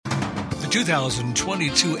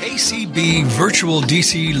2022 ACB Virtual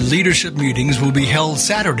DC Leadership Meetings will be held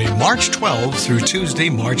Saturday, March 12th through Tuesday,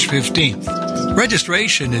 March 15th.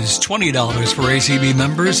 Registration is $20 for ACB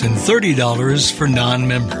members and $30 for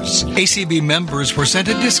non-members. ACB members were sent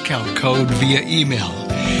a discount code via email.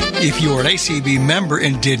 If you are an ACB member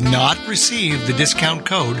and did not receive the discount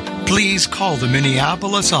code, please call the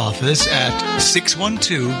Minneapolis office at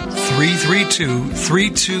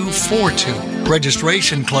 612-332-3242.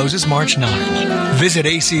 Registration closes March 9. Visit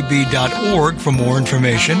acb.org for more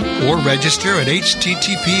information or register at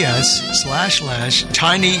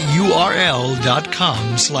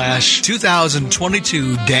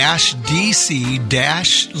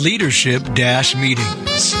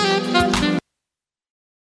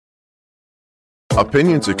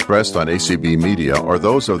Opinions expressed on ACB Media are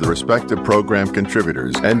those of the respective program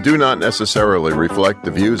contributors and do not necessarily reflect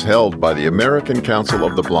the views held by the American Council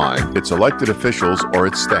of the Blind, its elected officials, or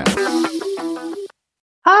its staff.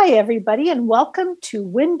 Hi, everybody, and welcome to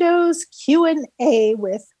Windows Q&A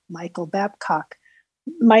with Michael Babcock.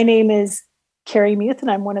 My name is Carrie Muth,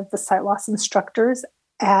 and I'm one of the sight loss instructors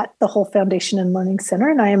at the Whole Foundation and Learning Center,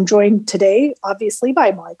 and I am joined today, obviously,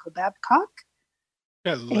 by Michael Babcock.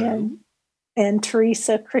 Hello. And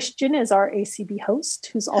Teresa Christian is our ACB host,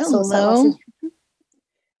 who's also a sight loss instructor.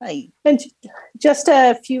 Hi. And just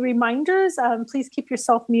a few reminders, please keep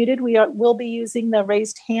yourself muted. We'll be using the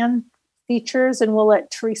raised hand features, and we'll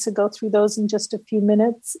let Teresa go through those in just a few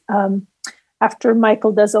minutes after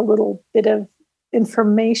Michael does a little bit of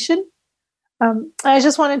information. I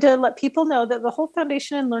just wanted to let people know that the Whole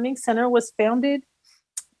Foundation and Learning Center was founded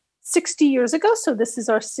 60 years ago, so this is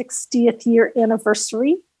our 60th year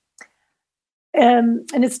anniversary. And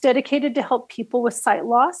it's dedicated to help people with sight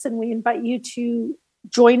loss. And we invite you to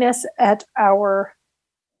join us at our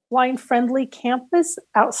blind-friendly campus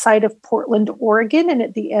outside of Portland, Oregon. And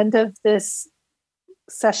at the end of this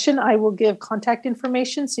session, I will give contact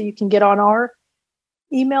information so you can get on our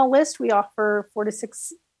email list. We offer 4 to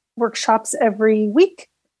 6 workshops every week.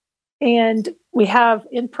 And we have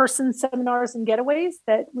in-person seminars and getaways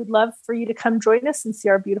that we'd love for you to come join us and see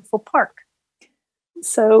our beautiful park.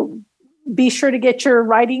 So be sure to get your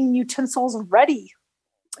writing utensils ready.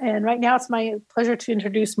 And right now it's my pleasure to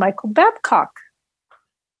introduce Michael Babcock.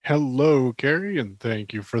 Hello, Carrie, and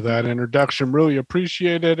thank you for that introduction. Really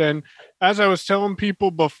appreciate it. And as I was telling people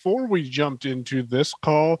before we jumped into this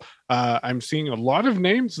call, I'm seeing a lot of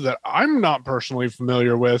names that I'm not personally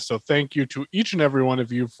familiar with. So thank you to each and every one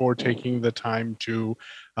of you for taking the time to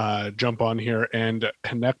jump on here and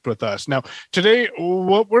connect with us. Now, today,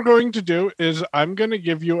 what we're going to do is I'm going to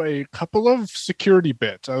give you a couple of security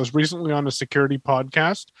bits. I was recently on a security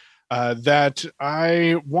podcast that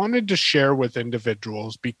I wanted to share with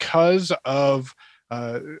individuals because of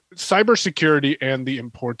cybersecurity and the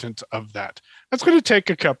importance of that. That's going to take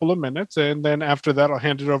a couple of minutes, and then after that, I'll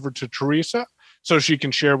hand it over to Teresa so she can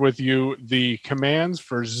share with you the commands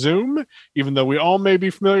for Zoom. Even though we all may be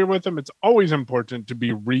familiar with them, it's always important to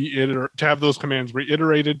be to have those commands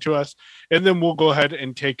reiterated to us, and then we'll go ahead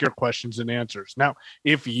and take your questions and answers. Now,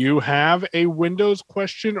 if you have a Windows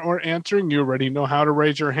question or answer and you already know how to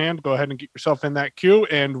raise your hand, go ahead and get yourself in that queue,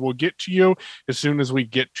 and we'll get to you as soon as we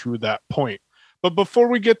get to that point. But before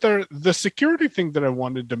we get there, the security thing that I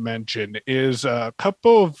wanted to mention is a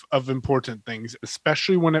couple of important things,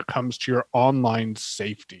 especially when it comes to your online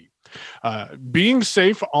safety. Being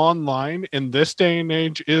safe online in this day and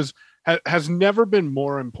age has never been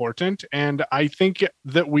more important. And I think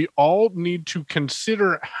that we all need to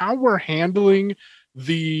consider how we're handling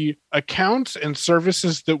the accounts and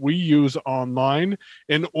services that we use online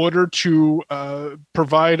in order to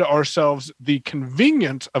provide ourselves the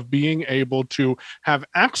convenience of being able to have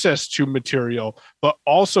access to material, but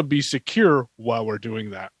also be secure while we're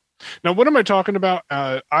doing that. Now, what am I talking about?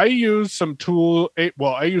 I use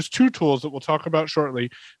I use 2 tools that we'll talk about shortly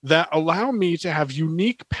that allow me to have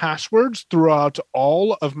unique passwords throughout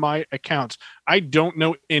all of my accounts. I don't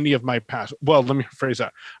know any of my passwords. Well, let me rephrase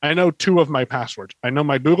that. I know 2 of my passwords. I know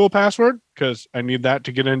my Google password because I need that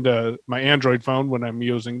to get into my Android phone when I'm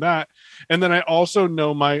using that. And then I also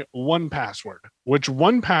know my 1Password, which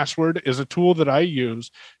 1Password is a tool that I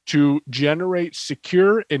use to generate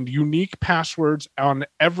secure and unique passwords on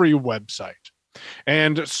every website.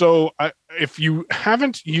 And so if you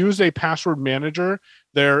haven't used a password manager,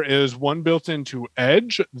 there is one built into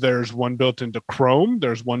Edge, there's one built into Chrome,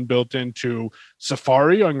 there's one built into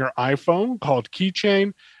Safari on your iPhone called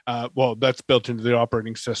Keychain. That's built into the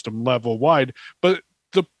operating system level wide. But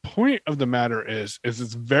the point of the matter is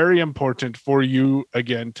it's very important for you,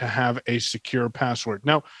 again, to have a secure password.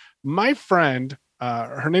 Now, my friend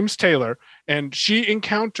her name's Taylor, and she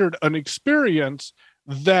encountered an experience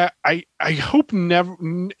that I hope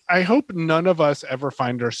none of us ever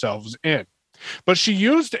find ourselves in. But she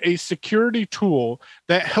used a security tool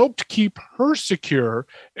that helped keep her secure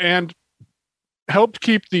and helped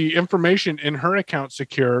keep the information in her account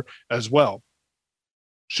secure as well.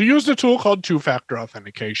 She used a tool called two-factor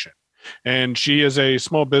authentication. And she is a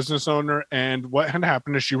small business owner. And what had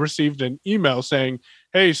happened is she received an email saying,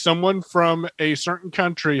 hey, someone from a certain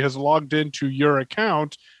country has logged into your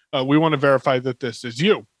account. We want to verify that this is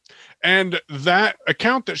you. And that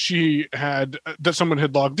account that she had, that someone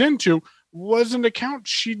had logged into, was an account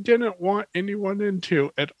she didn't want anyone into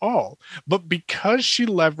at all. But because she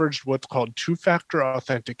leveraged what's called two-factor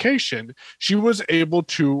authentication, she was able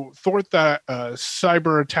to thwart that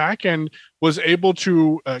cyber attack and was able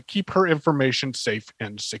to keep her information safe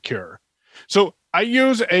and secure. So I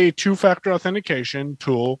use a two-factor authentication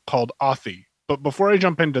tool called Authy. But before I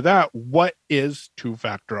jump into that, what is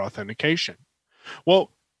two-factor authentication?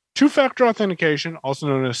 Well, two-factor authentication, also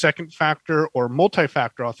known as second factor or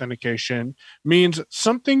multi-factor authentication, means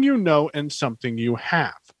something you know and something you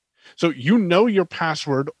have. So you know your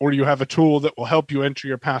password, or you have a tool that will help you enter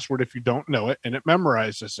your password if you don't know it, and it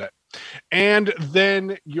memorizes it. And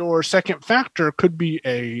then your second factor could be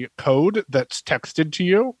a code that's texted to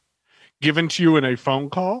you, given to you in a phone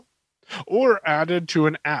call, or added to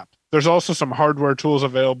an app. There's also some hardware tools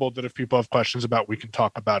available that if people have questions about, we can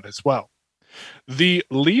talk about as well. The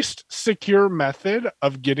least secure method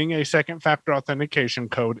of getting a second factor authentication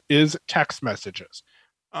code is text messages.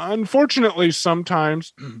 Unfortunately,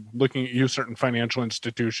 sometimes, looking at you, certain financial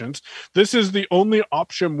institutions, this is the only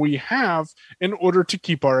option we have in order to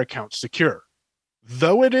keep our accounts secure.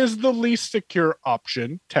 Though it is the least secure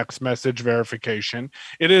option, text message verification,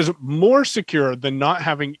 it is more secure than not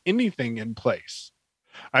having anything in place.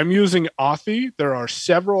 I'm using Authy. There are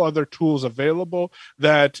several other tools available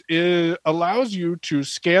that allows you to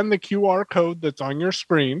scan the QR code that's on your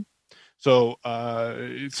screen. So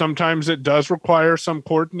sometimes it does require some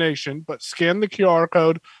coordination, but scan the QR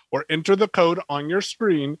code or enter the code on your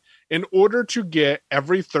screen in order to get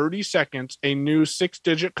every 30 seconds a new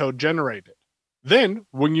 6-digit code generated. Then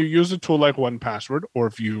when you use a tool like 1Password, or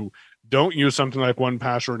if you don't use something like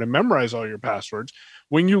 1Password and memorize all your passwords,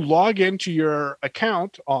 when you log into your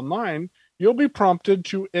account online, you'll be prompted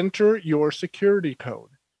to enter your security code.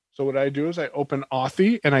 So what I do is I open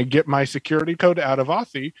Authy and I get my security code out of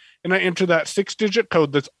Authy and I enter that 6-digit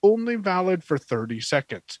code that's only valid for 30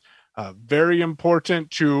 seconds. Very important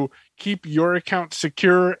to keep your account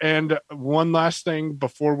secure. And one last thing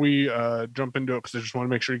before we jump into it, because I just want to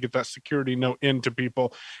make sure you get that security note into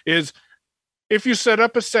people, is if you set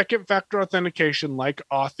up a second factor authentication like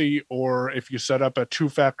Authy, or if you set up a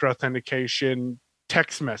two-factor authentication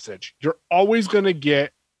text message, you're always going to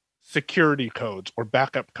get security codes or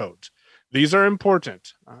backup codes. These are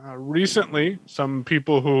important. Recently, some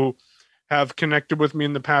people who have connected with me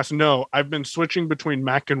in the past know I've been switching between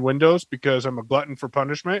Mac and Windows because I'm a glutton for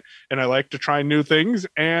punishment and I like to try new things.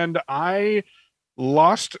 And I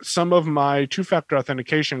lost some of my two-factor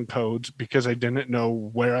authentication codes because I didn't know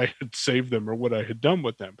where I had saved them or what I had done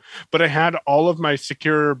with them. But I had all of my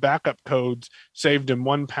secure backup codes saved in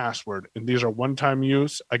 1Password. And these are one-time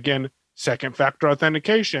use. Again, second factor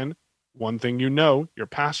authentication. One thing you know, your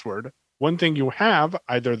password. One thing you have,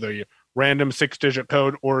 either the random 6-digit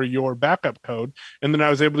code or your backup code. And then I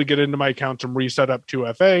was able to get into my account and reset up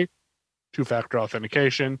 2FA, two-factor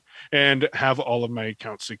authentication, and have all of my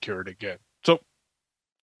accounts secured again. So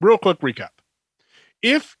real quick recap.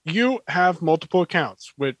 If you have multiple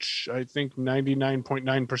accounts, which I think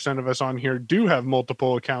 99.9% of us on here do have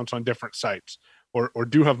multiple accounts on different sites, or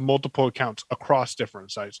do have multiple accounts across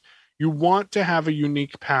different sites, you want to have a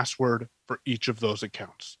unique password for each of those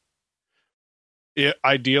accounts.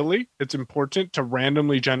 Ideally, it's important to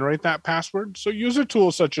randomly generate that password. So use a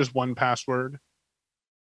tool such as 1Password,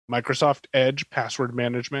 Microsoft Edge Password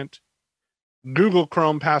Management, Google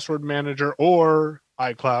Chrome Password Manager, or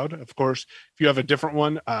iCloud. Of course, if you have a different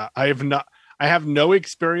one, I have no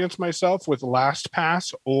experience myself with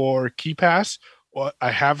LastPass or KeePass. Well,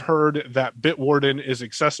 I have heard that Bitwarden is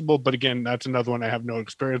accessible, but again, that's another one I have no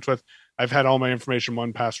experience with. I've had all my information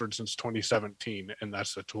 1Password since 2017, and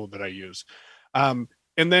that's the tool that I use. And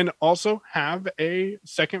then also have a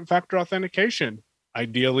second factor authentication,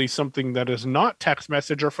 ideally something that is not text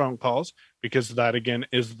message or phone calls, because that again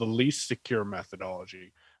is the least secure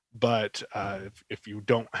methodology. But if you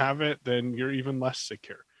don't have it, then you're even less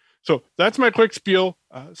secure. So that's my quick spiel.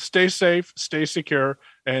 Stay safe, stay secure.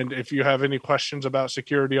 And if you have any questions about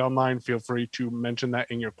security online, feel free to mention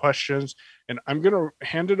that in your questions. And I'm going to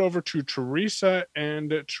hand it over to Teresa.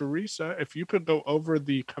 And Teresa, if you could go over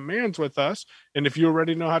the commands with us. And if you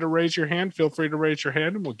already know how to raise your hand, feel free to raise your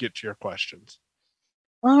hand and we'll get to your questions.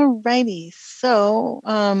 All righty. So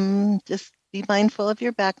just be mindful of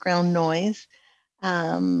your background noise.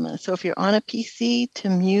 So if you're on a PC, to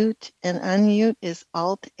mute and unmute is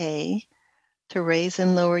Alt-A. To raise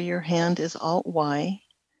and lower your hand is Alt-Y.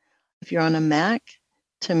 If you're on a Mac,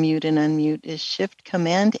 to mute and unmute is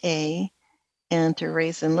Shift-Command-A. And to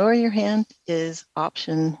raise and lower your hand is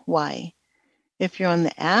Option-Y. If you're on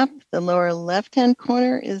the app, the lower left-hand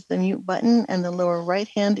corner is the mute button, and the lower right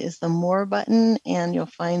hand is the more button, and you'll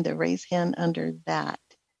find the raise hand under that.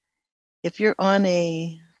 If you're on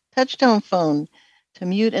a touchtone phone, to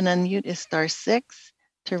mute and unmute is *6.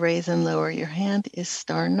 To raise and lower your hand is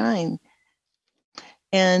 *9.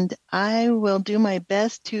 And I will do my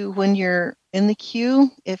best to, when you're in the queue,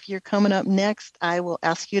 if you're coming up next, I will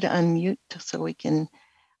ask you to unmute so we can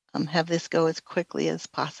have this go as quickly as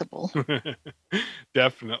possible.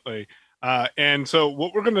 Definitely. And so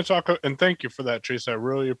what we're going to talk, and thank you for that, Teresa, I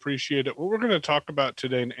really appreciate it. What we're going to talk about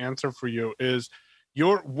today and answer for you is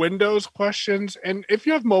your Windows questions. And if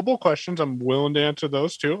you have mobile questions, I'm willing to answer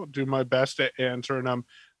those too. I'll do my best at answering them.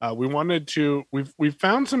 We've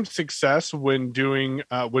found some success when doing,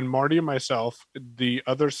 when Marty and myself, the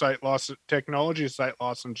other technology sight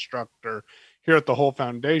loss instructor here at the Whole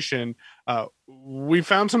Foundation, we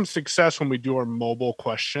found some success when we do our mobile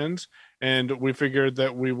questions. And we figured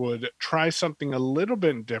that we would try something a little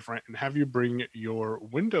bit different and have you bring your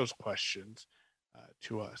Windows questions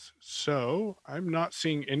to us. So I'm not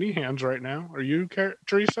seeing any hands right now. Are you,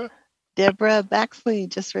 Teresa? Deborah Baxley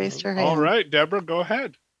just raised her hand. All right, Deborah, go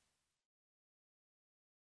ahead.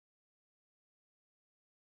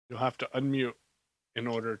 You'll have to unmute in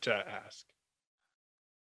order to ask.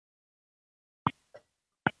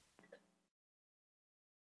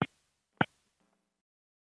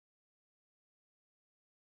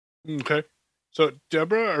 Okay. So,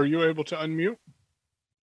 Deborah, are you able to unmute?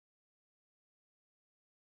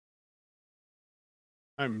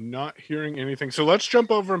 I'm not hearing anything. So let's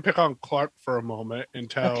jump over and pick on Clark for a moment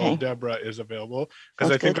until Deborah is available,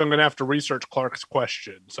 because I think I'm going to have to research Clark's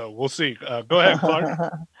question. So we'll see. Go ahead,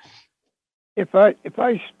 Clark. If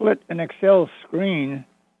I split an Excel screen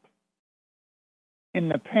in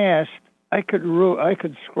the past, I could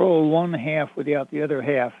scroll one half without the other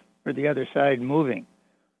half or the other side moving.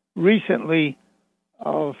 Recently,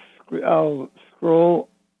 I'll scroll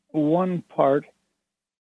one part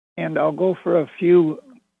and I'll go for a few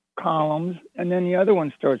columns, and then the other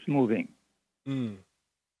one starts moving. My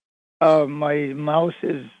mouse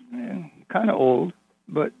is kind of old,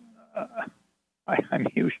 but I'm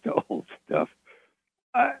used to old stuff.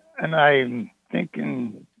 And I'm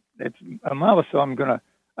thinking it's a mouse, so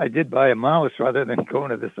I did buy a mouse rather than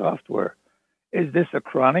going to the software. Is this a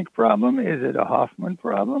chronic problem? Is it a Hoffman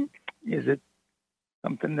problem? Is it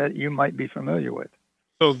something that you might be familiar with?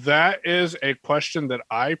 So that is a question that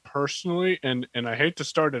I personally, and I hate to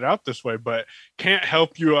start it out this way, but can't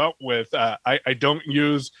help you out with. I don't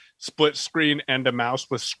use split screen and a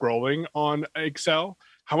mouse with scrolling on Excel.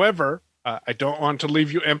 However, I don't want to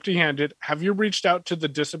leave you empty-handed. Have you reached out to the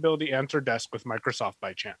Disability Answer Desk with Microsoft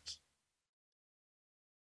by chance?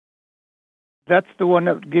 That's the one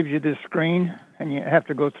that gives you the screen and you have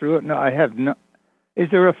to go through it? No, I have not. Is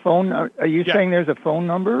there a phone? Are you saying there's a phone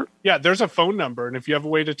number? Yeah, there's a phone number. And if you have a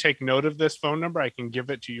way to take note of this phone number, I can give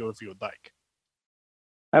it to you if you would like.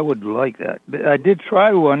 I would like that. I did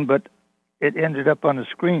try one, but it ended up on the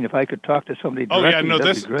screen. If I could talk to somebody directly, oh yeah, no,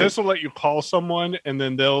 this will let you call someone, and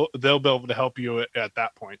then they'll be able to help you at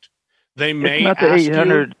that point. They may ask you.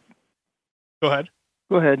 Go ahead.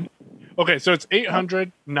 Go ahead. Okay, so it's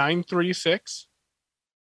 800-936.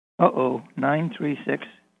 936.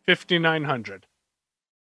 5900.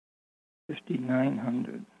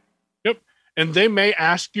 5900. Yep. And they may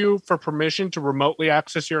ask you for permission to remotely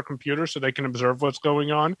access your computer so they can observe what's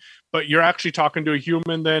going on. But you're actually talking to a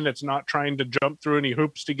human then. It's not trying to jump through any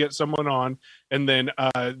hoops to get someone on. And then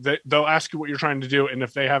they'll ask you what you're trying to do. And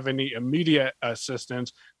if they have any immediate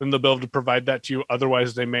assistance, then they'll be able to provide that to you.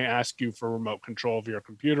 Otherwise, they may ask you for remote control of your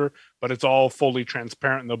computer. But it's all fully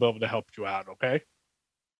transparent and they'll be able to help you out. Okay?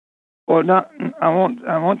 Well, I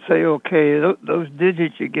won't say okay. Those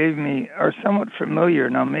digits you gave me are somewhat familiar.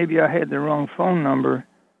 Now, maybe I had the wrong phone number,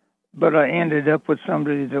 but I ended up with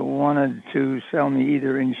somebody that wanted to sell me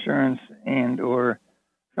either insurance and or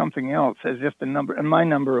something else, as if the number, and my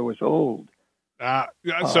number was old.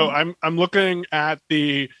 So I'm looking at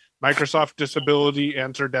the Microsoft Disability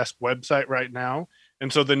Answer Desk website right now.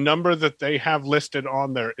 And so the number that they have listed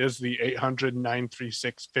on there is the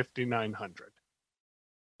 800-936-5900.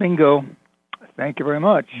 Bingo. Thank you very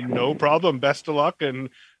much. No problem. Best of luck, and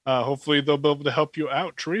hopefully they'll be able to help you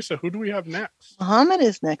out. Teresa, who do we have next? Mohammed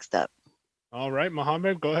is next up. All right,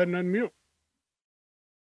 Mohammed, go ahead and unmute.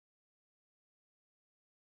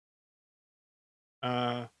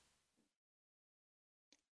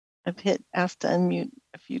 I've hit ask to unmute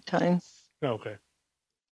a few times. Okay.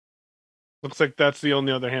 Looks like that's the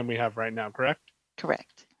only other hand we have right now, correct?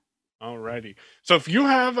 Correct. All righty. So if you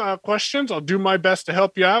have questions, I'll do my best to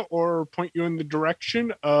help you out or point you in the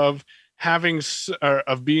direction of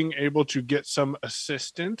being able to get some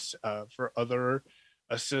assistance for other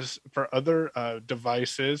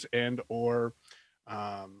devices and or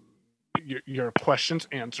your questions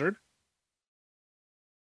answered.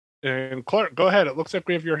 And Clark, go ahead. It looks like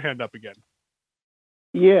we have your hand up again.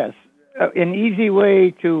 Yes. An easy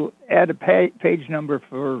way to add a page number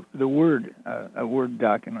for the Word, a Word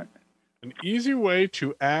document. An easy way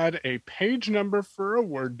to add a page number for a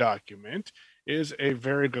Word document is a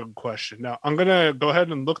very good question. Now, I'm going to go ahead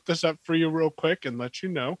and look this up for you real quick and let you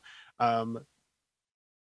know.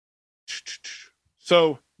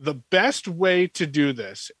 So the best way to do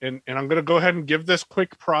this, and I'm going to go ahead and give this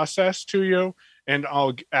quick process to you, and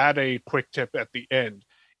I'll add a quick tip at the end.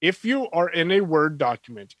 If you are in a Word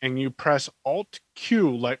document and you press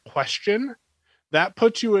Alt-Q like question, that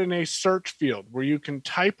puts you in a search field where you can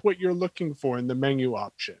type what you're looking for in the menu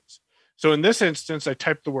options. So in this instance, I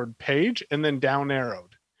typed the word page and then down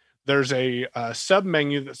arrowed. There's a sub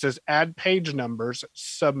menu that says add page numbers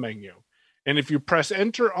sub menu. And if you press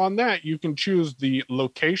enter on that, you can choose the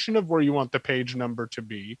location of where you want the page number to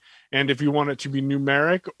be. And if you want it to be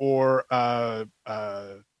numeric or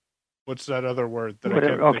what's that other word that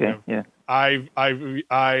Whatever. I can't think of? Yeah.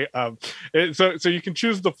 So you can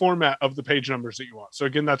choose the format of the page numbers that you want. So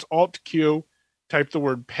again, that's Alt-Q, type the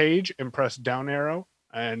word page and press down arrow,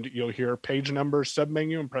 and you'll hear page number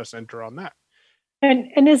submenu and press enter on that.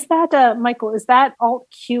 And is that, Michael, is that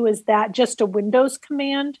Alt-Q, is that just a Windows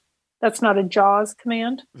command? That's not a JAWS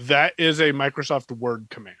command? That is a Microsoft Word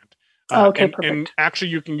command. Okay, perfect. And actually,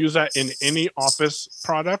 you can use that in any Office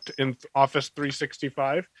product in Office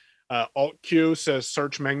 365. Alt-Q says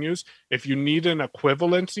search menus. If you need an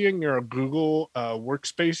equivalency and you're a Google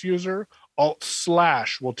Workspace user, Alt/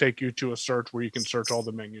 will take you to a search where you can search all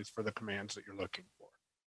the menus for the commands that you're looking for.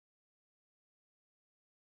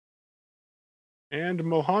 And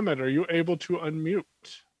Mohammed, are you able to unmute?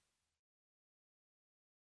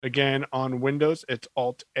 Again, on Windows, it's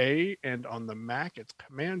Alt-A, and on the Mac, it's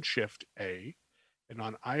Command-Shift-A. And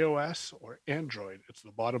on iOS or Android, it's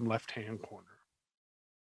the bottom left-hand corner.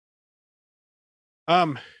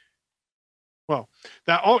 Well,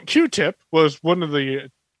 that Alt-Q tip was one of the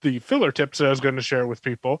filler tips that I was going to share with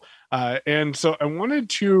people. And so I wanted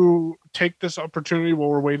to take this opportunity while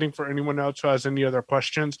we're waiting for anyone else who has any other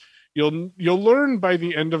questions. You'll learn by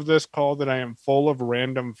the end of this call that I am full of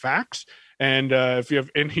random facts. And if you have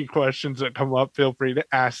any questions that come up, feel free to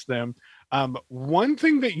ask them. One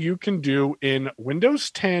thing that you can do in Windows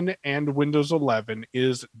 10 and Windows 11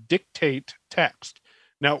 is dictate text.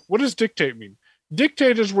 Now, what does dictate mean?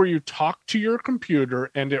 Dictate is where you talk to your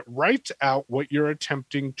computer and it writes out what you're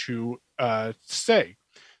attempting to say.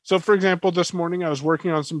 So, for example, this morning I was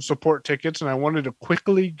working on some support tickets and I wanted to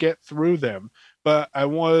quickly get through them, but I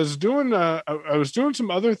was doing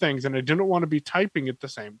some other things and I didn't want to be typing at the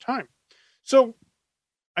same time. So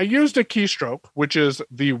I used a keystroke, which is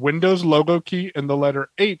the Windows logo key and the letter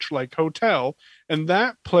H like hotel, and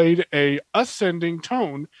that played a ascending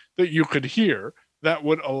tone that you could hear that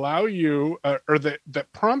would allow you, or that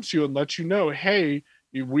prompts you and lets you know, hey,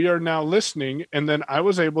 we are now listening. And then I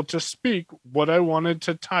was able to speak what I wanted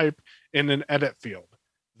to type in an edit field.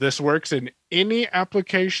 This works in any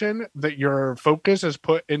application that your focus is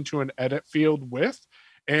put into an edit field with.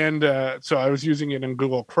 And so I was using it in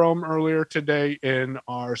Google Chrome earlier today in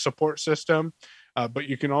our support system, but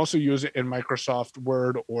you can also use it in Microsoft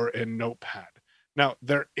Word or in Notepad. Now,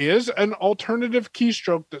 there is an alternative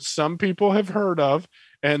keystroke that some people have heard of,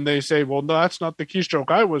 and they say, well, no, that's not the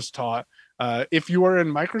keystroke I was taught. If you are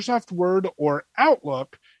in Microsoft Word or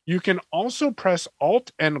Outlook, you can also press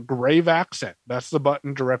Alt and Grave Accent. That's the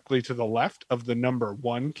button directly to the left of the number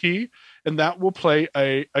 1 key. And that will play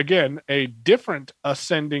a different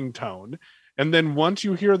ascending tone. And then once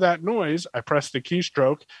you hear that noise, I press the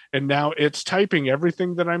keystroke and now it's typing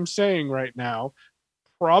everything that I'm saying right now.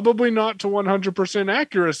 Probably not to 100%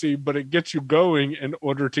 accuracy, but it gets you going in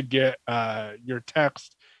order to get your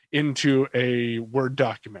text into a Word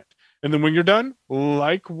document. And then when you're done,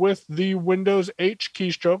 like with the Windows H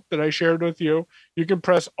keystroke that I shared with you, you can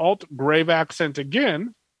press Alt Grave Accent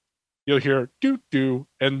again. You'll hear doot doo,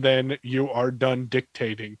 and then you are done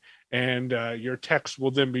dictating. And your text will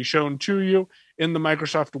then be shown to you in the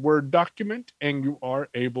Microsoft Word document, and you are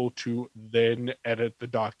able to then edit the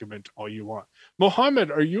document all you want. Mohammed,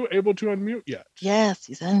 are you able to unmute yet? Yes,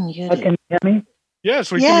 he's unmuted. Can you hear me?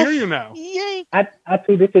 Yes, we can hear you now. Yay.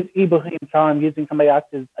 Actually, this is Ibrahim, so I'm using somebody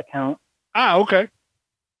else's account. Okay.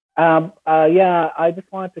 I just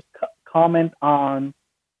wanted to comment on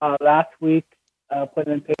last week's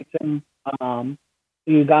presentation.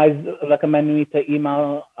 You guys recommended me to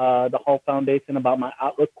email the whole foundation about my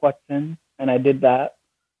Outlook question, and I did that,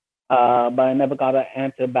 but I never got an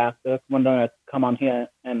answer back. Just wondering to come on here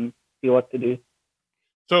and see what to do.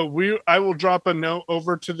 So I will drop a note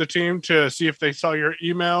over to the team to see if they saw your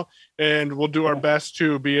email, and we'll do our best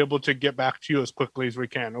to be able to get back to you as quickly as we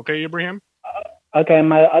can. Okay, Ibrahim? Okay,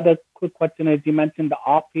 my other quick question is, you mentioned the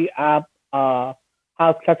Authy app. How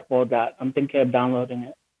accessible is that? I'm thinking of downloading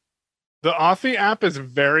it. The Authy app is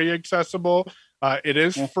very accessible. It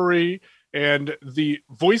is free, and the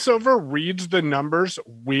voiceover reads the numbers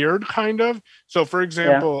weird, kind of. So, for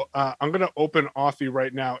example, I'm going to open Authy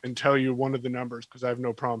right now and tell you one of the numbers because I have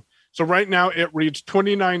no problem. So right now it reads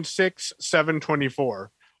 29,6,724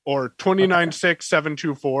 or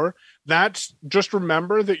 29,6,724. That's just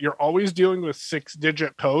remember that you're always dealing with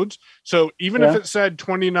 6-digit codes. So even if it said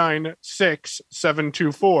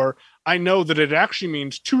 29,6,724, I know that it actually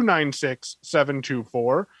means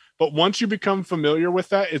 296,724. But once you become familiar with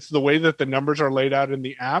that, it's the way that the numbers are laid out in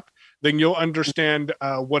the app, then you'll understand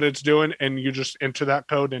what it's doing, and you just enter that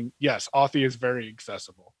code. And yes, Authy is very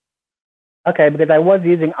accessible. Okay, because I was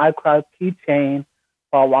using iCloud Keychain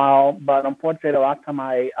for a while, but unfortunately, the last time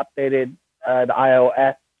I updated the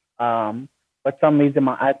iOS, for some reason,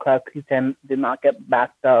 my iCloud Keychain did not get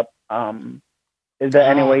backed up. Is there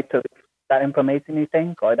any way to that information, you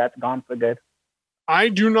think, or that's gone for good? I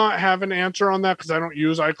do not have an answer on that because I don't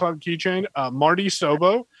use iCloud Keychain. Marty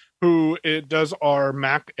Sobo, who does our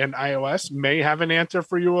Mac and iOS, may have an answer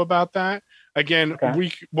for you about that. Again,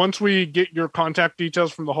 once we get your contact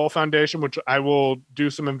details from the Whole Foundation, which I will do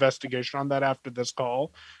some investigation on that after this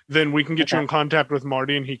call, then we can get you in contact with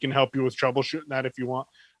Marty, and he can help you with troubleshooting that if you want.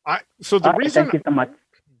 Thank you so much.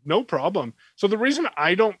 No problem. So the reason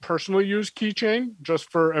I don't personally use Keychain, just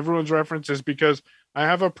for everyone's reference, is because I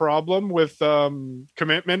have a problem with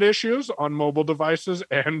commitment issues on mobile devices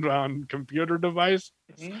and on computer device.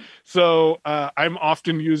 So I'm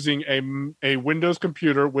often using a Windows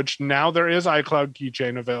computer, which now there is iCloud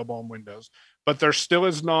Keychain available on Windows, but there still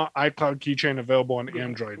is not iCloud Keychain available on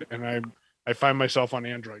Android. And I find myself on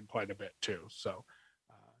Android quite a bit too. So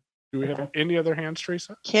do we have any other hands,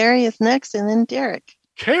 Teresa? Carrie is next, and then Derek.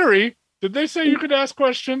 Carrie? Did they say you could ask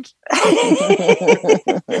questions? Hey,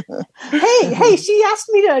 she asked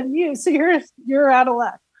me to unmute, so you're out of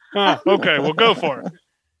luck. Okay, well, go for it.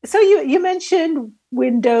 So you mentioned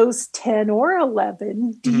Windows 10 or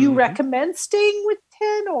 11. Do you recommend staying with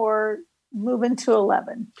 10 or moving to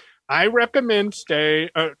 11? I recommend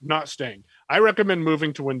not staying. I recommend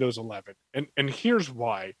moving to Windows 11. And here's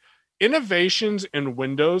why. Innovations in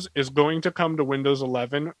Windows is going to come to Windows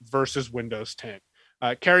 11 versus Windows 10.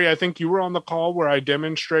 Carrie, I think you were on the call where I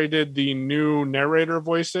demonstrated the new narrator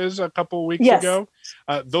voices a couple of weeks ago.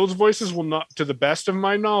 Those voices will not, to the best of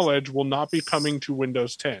my knowledge, will not be coming to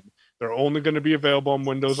Windows 10. They're only going to be available on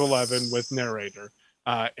Windows 11 with narrator.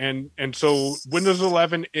 And so Windows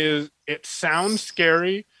 11 it sounds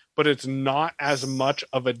scary, but it's not as much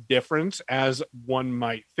of a difference as one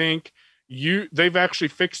might think. They've actually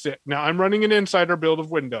fixed it. Now I'm running an insider build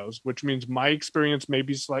of Windows, which means my experience may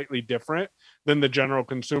be slightly different than the general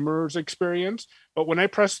consumer's experience. But when I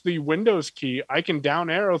press the Windows key, I can down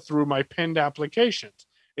arrow through my pinned applications.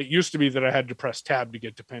 It used to be that I had to press tab to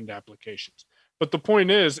get to pinned applications. But the point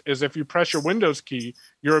is if you press your Windows key,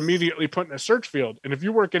 you're immediately put in a search field. And if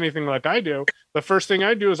you work anything like I do, the first thing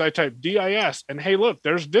I do is I type DIS and hey, look,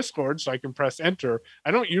 there's Discord. So I can press enter.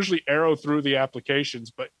 I don't usually arrow through the applications,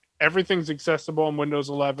 but everything's accessible on Windows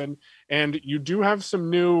 11, and you do have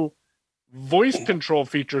some new voice control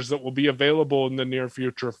features that will be available in the near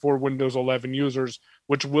future for Windows 11 users,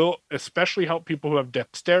 which will especially help people who have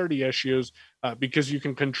dexterity issues because you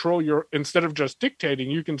can control instead of just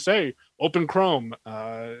dictating, you can say, open Chrome,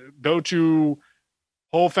 go to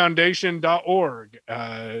wholefoundation.org,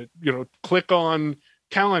 click on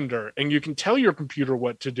calendar, and you can tell your computer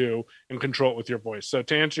what to do and control it with your voice. So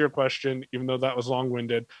to answer your question, even though that was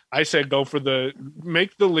long-winded, I said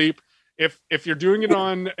make the leap. if you're doing it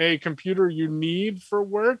on a computer you need for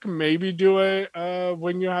work, maybe do it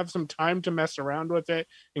when you have some time to mess around with it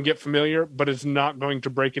and get familiar, but it's not going to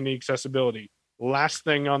break any accessibility. Last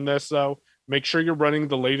thing on this, though, make sure you're running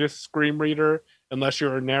the latest screen reader. Unless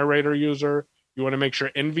you're a narrator user, you want to make sure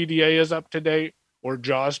NVDA is up to date or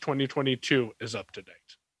JAWS 2022 is up to date.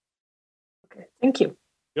 Okay, thank you.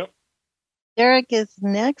 Yep. Derek is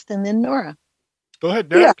next, and then Nora. Go ahead,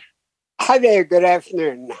 Derek. Yeah. Hi there. Good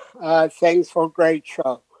afternoon. Thanks for a great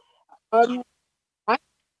show. Let me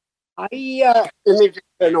just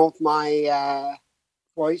turn off my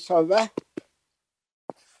voiceover.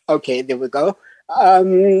 Okay, there we go.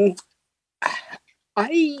 I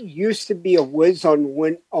used to be a whiz on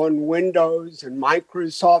Windows and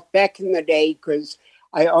Microsoft back in the day because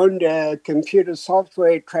I owned a computer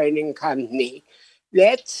software training company.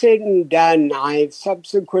 That said and done, I've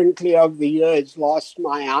subsequently over the years lost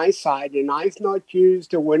my eyesight, and I've not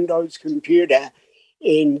used a Windows computer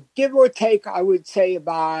in, give or take, I would say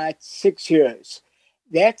about 6 years.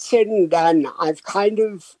 That said and done, I've kind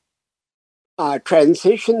of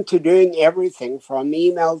transitioned to doing everything from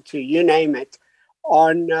email to you name it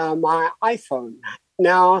on my iPhone.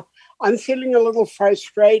 Now, I'm feeling a little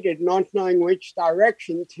frustrated not knowing which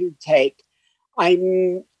direction to take.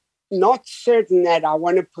 I'm not certain that I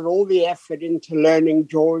want to put all the effort into learning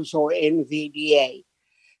JAWS or NVDA.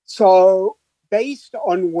 So based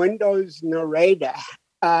on Windows Narrator,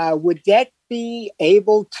 would that be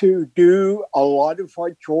able to do a lot of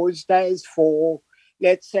what JAWS does for,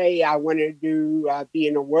 let's say I want to do be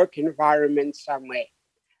in a work environment somewhere?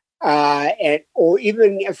 Or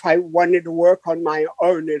even if I wanted to work on my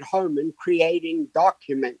own at home and creating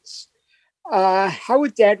documents, how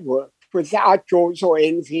would that work without JAWS or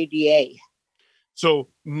NVDA? So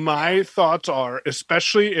my thoughts are,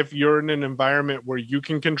 especially if you're in an environment where you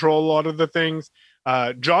can control a lot of the things,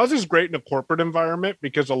 JAWS is great in a corporate environment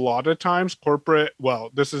because a lot of times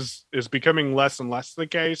this is becoming less and less the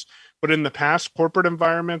case, but in the past, corporate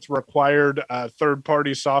environments required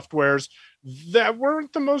third-party softwares that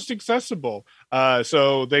weren't the most accessible.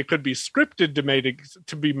 So they could be scripted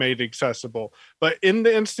to be made accessible. But in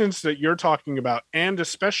the instance that you're talking about, and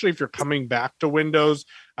especially if you're coming back to Windows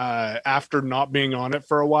after not being on it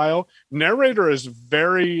for a while, Narrator is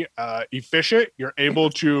very efficient. You're able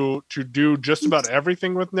to do just about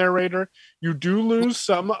everything with Narrator. You do lose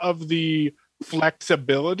some of the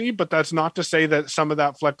flexibility, but that's not to say that some of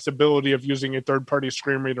that flexibility of using a third-party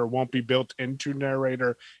screen reader won't be built into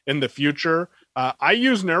Narrator in the future. I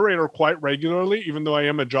use Narrator quite regularly, even though I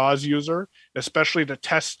am a JAWS user, especially to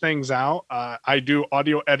test things out. I do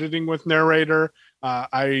audio editing with Narrator.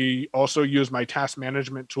 I also use my task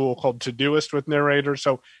management tool called Todoist with Narrator.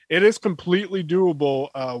 So it is completely doable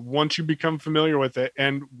once you become familiar with it.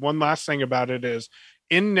 And one last thing about it is,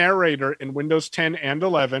 in Narrator in Windows 10 and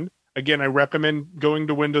 11, again, I recommend going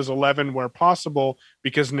to Windows 11 where possible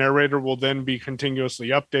because Narrator will then be continuously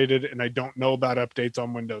updated, and I don't know about updates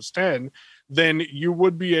on Windows 10. Then you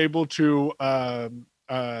would be able to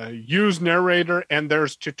use Narrator, and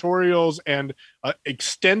there's tutorials and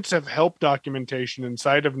extensive help documentation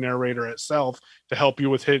inside of Narrator itself to help you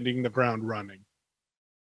with hitting the ground running.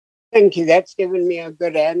 Thank you. That's given me a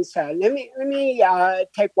good answer. Let me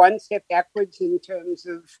take one step backwards in terms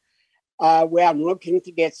of where I'm looking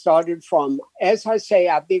to get started from. As I say,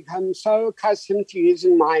 I've become so accustomed to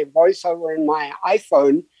using my voiceover in my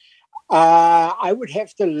iPhone, I would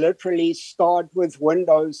have to literally start with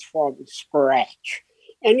Windows from scratch.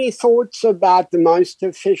 Any thoughts about the most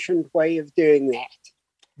efficient way of doing that?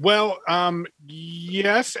 Well,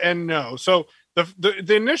 yes and no. So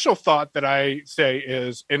the initial thought that I say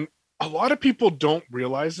is, and a lot of people don't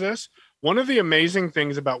realize this, one of the amazing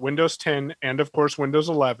things about Windows 10 and, of course, Windows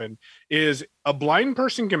 11 is a blind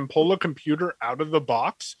person can pull a computer out of the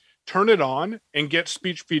box, turn it on, and get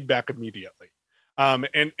speech feedback immediately.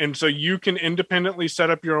 And so you can independently set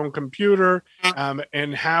up your own computer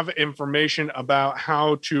and have information about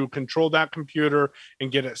how to control that computer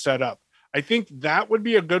and get it set up. I think that would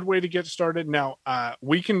be a good way to get started. Now,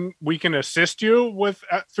 we can assist you with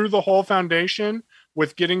through the whole foundation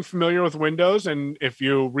with getting familiar with Windows. And if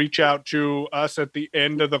you reach out to us at the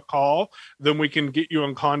end of the call, then we can get you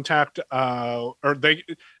in contact,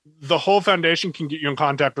 the whole foundation can get you in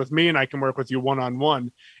contact with me, and I can work with you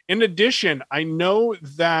one-on-one. In addition, I know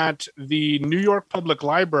that the New York Public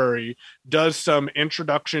Library does some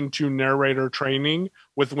introduction to Narrator training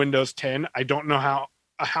with Windows 10. I don't know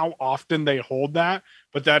how often they hold that,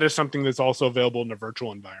 but that is something that's also available in a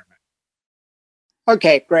virtual environment.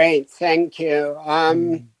 Okay, great. Thank you.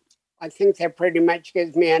 I think that pretty much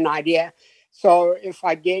gives me an idea. So if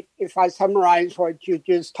I summarize what you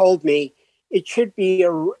just told me, it should be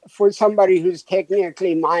for somebody who's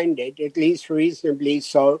technically minded, at least reasonably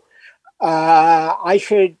so. I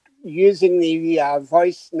should, using the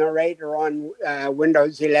voice narrator on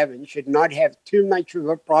Windows 11, should not have too much of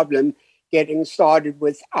a problem getting started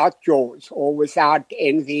without JAWS or without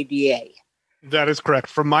NVDA. That is correct.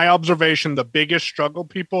 From my observation, the biggest struggle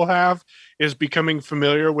people have is becoming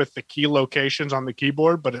familiar with the key locations on the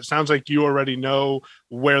keyboard, but it sounds like you already know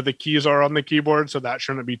where the keys are on the keyboard, so that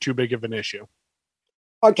shouldn't be too big of an issue.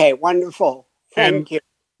 Okay, wonderful. Thank you.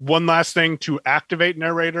 One last thing to activate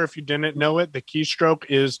narrator, if you didn't know it, the keystroke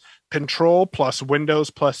is Control plus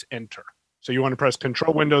Windows plus Enter. So you want to press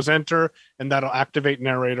Control Windows Enter, and that'll activate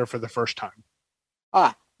narrator for the first time.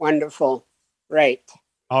 Ah, wonderful. Great.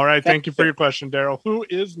 All right. Thank you for your question, Daryl. Who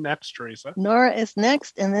is next, Teresa? Nora is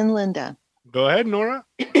next, and then Linda. Go ahead, Nora.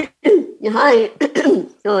 Hi.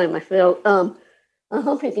 Sorry, my throat. I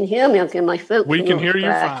hope you can hear me okay. My throat. We can hear you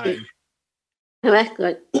fine. That's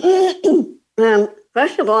good.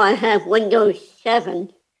 First of all, I have Windows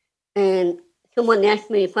 7, and someone asked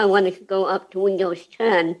me if I wanted to go up to Windows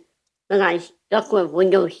 10, but I stuck with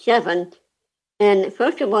Windows 7. And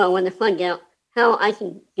first of all, I want to find out how I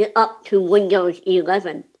can get up to Windows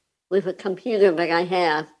 11 with a computer that I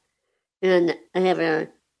have. And I have a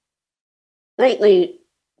slightly,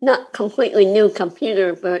 not completely new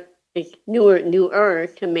computer, but it's newer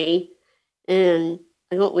to me. And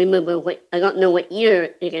I don't know what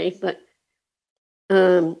year it is, but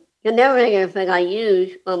the narrator that I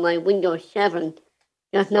use on my Windows 7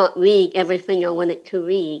 does not read everything I want it to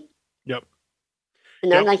read. Yep.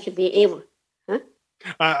 And I'd like to be able...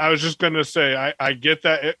 I was just going to say, I get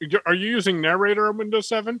that. Are you using narrator on Windows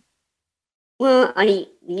 7? Well, I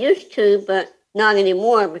used to, but not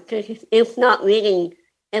anymore because it's not reading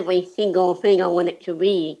every single thing I want it to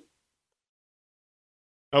read.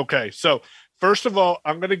 Okay, so first of all,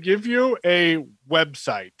 I'm going to give you a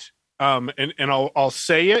website, and I'll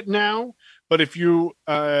say it now. But if you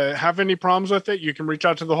have any problems with it, you can reach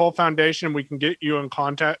out to the whole foundation and we can get you in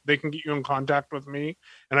contact. They can get you in contact with me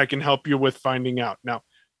and I can help you with finding out. Now,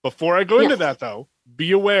 before I go into that, though,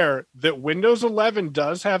 be aware that Windows 11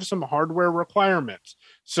 does have some hardware requirements.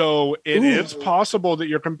 So it is possible that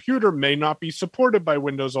your computer may not be supported by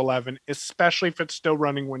Windows 11, especially if it's still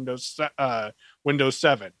running Windows 7.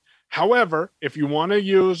 However, if you want to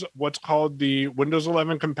use what's called the Windows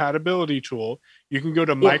 11 compatibility tool, you can go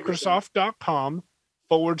to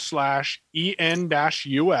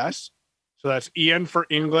Microsoft.com/EN-US. So that's EN for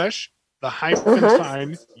English, the hyphen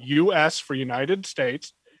sign US for United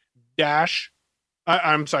States,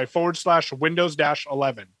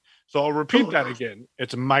 /Windows-11. So I'll repeat that again.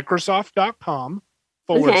 It's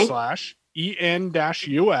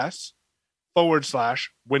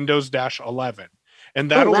Microsoft.com/EN-US/Windows-11. And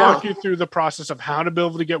that'll walk you through the process of how to be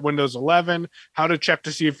able to get Windows 11, how to check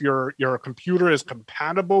to see if your computer is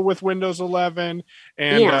compatible with Windows 11,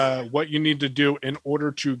 and what you need to do in order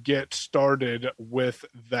to get started with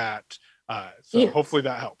that. Hopefully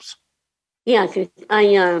that helps. Yeah, because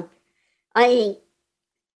I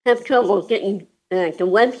have trouble getting the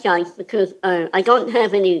websites because I don't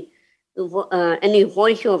have any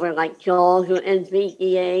voiceover like JAWS or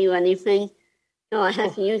NVDA or anything. So I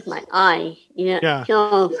have to use my eyes. Yeah.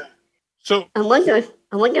 So I wonder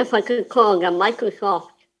if I could call the Microsoft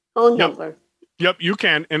phone number. Yep, you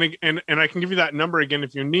can, and I can give you that number again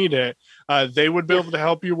if you need it. They would be able to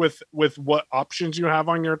help you with what options you have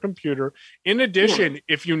on your computer. In addition,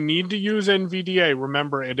 if you need to use NVDA,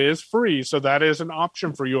 remember it is free, so that is an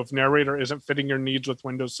option for you if Narrator isn't fitting your needs with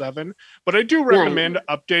Windows 7. But I do recommend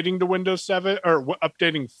updating to Windows 7 or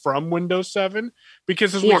updating from Windows 7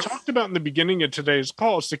 because, as we talked about in the beginning of today's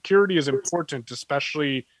call, security is important,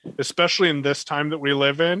 especially in this time that we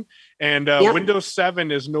live in. And Windows 7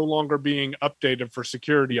 is no longer being updated for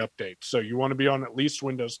security updates. So you want to be on at least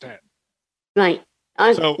Windows 10. Right.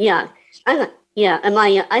 And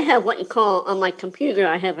I have what you call on my computer,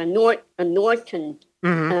 I have a Norton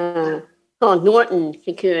called Norton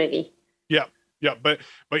Security. Yeah. But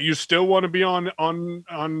you still want to be on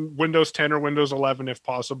Windows 10 or Windows 11 if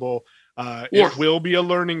possible. It will be a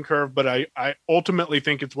learning curve, but I ultimately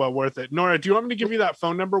think it's well worth it. Nora, do you want me to give you that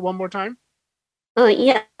phone number one more time?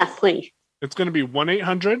 Yeah, please. It's going to be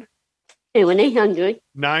 1-800.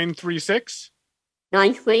 936.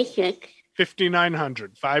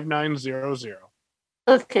 5900. 5900.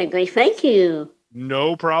 Okay, great. Thank you.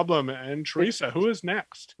 No problem. And Teresa, who is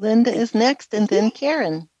next? Linda is next, and then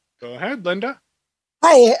Karen. Go ahead, Linda.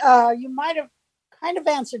 Hi. You might have kind of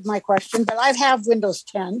answered my question, but I have Windows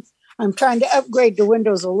 10. I'm trying to upgrade to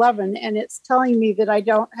Windows 11, and it's telling me that I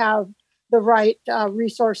don't have the right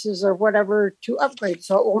resources or whatever to upgrade,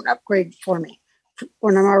 so it won't upgrade for me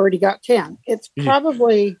when I'm already got 10. It's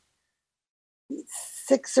probably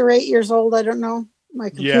 6 or 8 years old. I don't know. My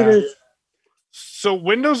computer. Yeah. So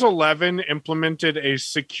Windows 11 implemented a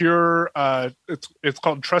secure, it's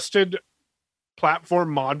called Trusted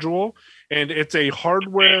Platform Module, and it's a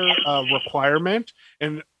hardware requirement.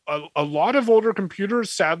 And a lot of older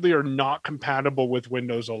computers, sadly, are not compatible with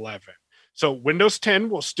Windows 11. So Windows 10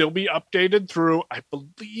 will still be updated through, I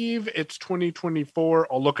believe it's 2024.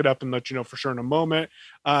 I'll look it up and let you know for sure in a moment.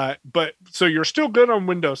 But so you're still good on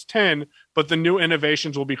Windows 10, but the new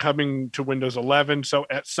innovations will be coming to Windows 11. So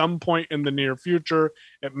at some point in the near future,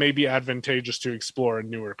 it may be advantageous to explore a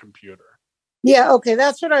newer computer. Yeah, okay.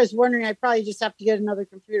 That's what I was wondering. I probably just have to get another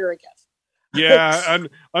computer, I guess. Yeah,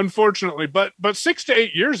 unfortunately, but 6 to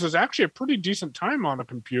 8 years is actually a pretty decent time on a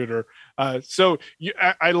computer. So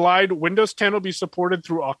I lied. Windows 10 will be supported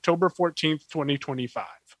through October 14th, 2025.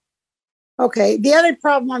 Okay. The other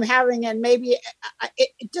problem I'm having, and maybe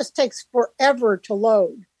it just takes forever to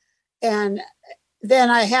load. And then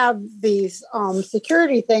I have these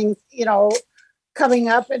security things, coming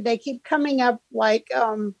up, and they keep coming up like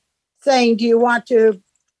saying, do you want to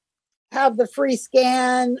have the free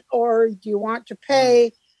scan or do you want to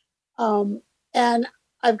pay? And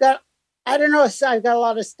I've got, I don't know, so I've got a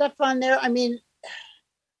lot of stuff on there. I mean,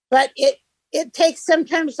 but it takes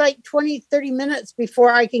sometimes like 20, 30 minutes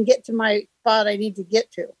before I can get to my spot I need to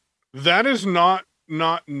get to. That is not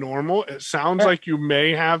normal. It sounds like you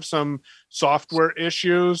may have some software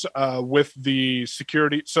issues with the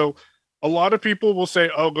security. So a lot of people will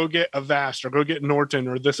say, oh, go get Avast or go get Norton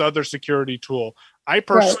or this other security tool. I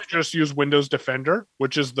personally just use Windows Defender,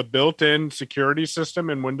 which is the built-in security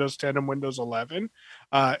system in Windows 10 and Windows 11.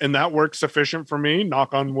 And that works sufficient for me,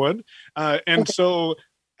 knock on wood. So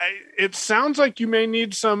it sounds like you may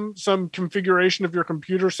need some configuration of your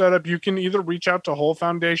computer setup. You can either reach out to Whole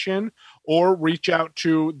Foundation or reach out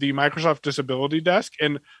to the Microsoft Disability Desk,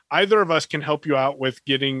 and either of us can help you out with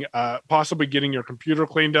possibly getting your computer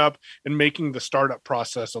cleaned up and making the startup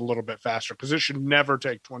process a little bit faster, because it should never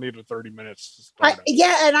take 20 to 30 minutes to start up.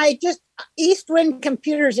 And Eastwind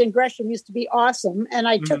Computers in Gresham used to be awesome, and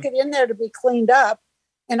I took it in there to be cleaned up.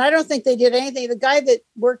 And I don't think they did anything. The guy that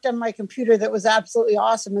worked on my computer that was absolutely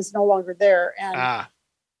awesome is no longer there. And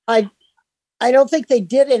I don't think they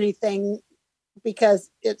did anything because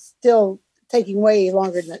it's still taking way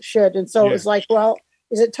longer than it should. And so it was like, well,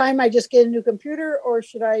 is it time I just get a new computer, or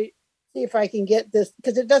should I see if I can get this?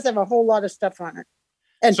 Because it does have a whole lot of stuff on it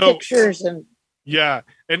and pictures and. Yeah.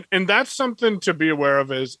 And that's something to be aware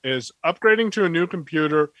of is upgrading to a new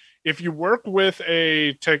computer. If you work with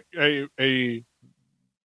a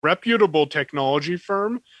reputable technology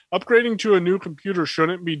firm, upgrading to a new computer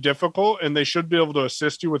shouldn't be difficult, and they should be able to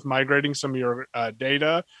assist you with migrating some of your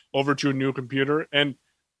data over to a new computer. And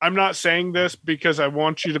I'm not saying this because I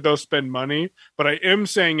want you to go spend money, but I am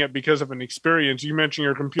saying it because of an experience. You mentioned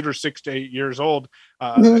your computer's 6 to 8 years old.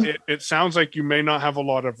 It sounds like you may not have a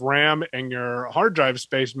lot of RAM, and your hard drive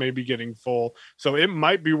space may be getting full. So it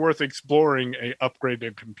might be worth exploring a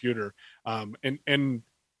upgraded computer. And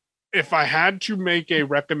if I had to make a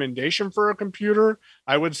recommendation for a computer,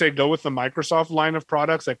 I would say go with the Microsoft line of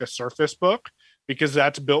products like a Surface Book, because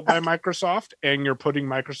that's built by Microsoft and you're putting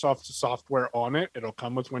Microsoft software on it. It'll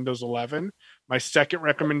come with Windows 11. My second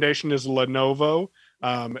recommendation is Lenovo.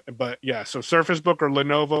 But yeah, so Surface Book or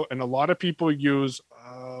Lenovo, and a lot of people use,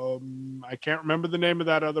 I can't remember the name of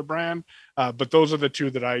that other brand, but those are the two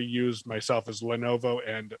that I use myself, as Lenovo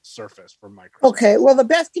and Surface for Microsoft. Okay, well, the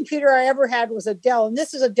best computer I ever had was a Dell, and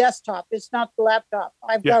this is a desktop. It's not the laptop.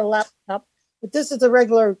 I've got a laptop, but this is a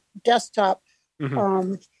regular desktop.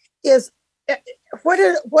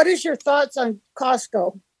 What is your thoughts on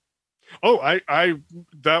Costco? Oh, I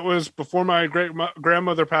that was before my great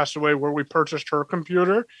grandmother passed away, where we purchased her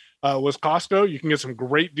computer, was Costco. You can get some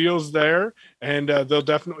great deals there, and they'll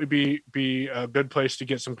definitely be a good place to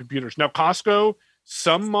get some computers. Now, Costco,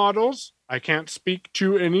 some models, I can't speak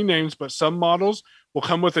to any names, but some models will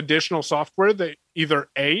come with additional software that either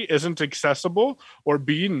A, isn't accessible, or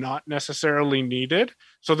B, not necessarily needed.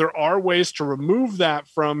 So there are ways to remove that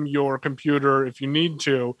from your computer if you need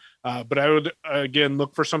to. But I would, again,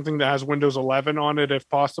 look for something that has Windows 11 on it if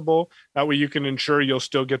possible. That way you can ensure you'll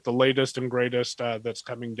still get the latest and greatest that's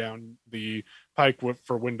coming down the pike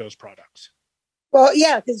for Windows products. Well,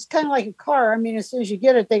 yeah, because it's kind of like a car. I mean, as soon as you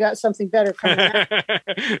get it, they got something better coming out.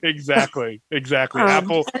 Exactly.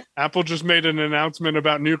 Apple just made an announcement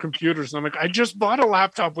about new computers. And I'm like, I just bought a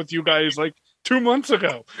laptop with you guys like 2 months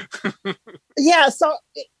ago. Yeah. So,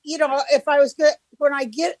 if I was good, when I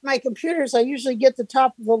get my computers, I usually get the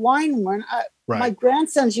top of the line one. Right. My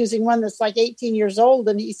grandson's using one that's like 18 years old,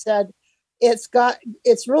 and he said it's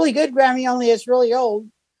really good, Grammy, only it's really old.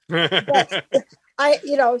 But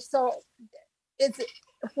so it's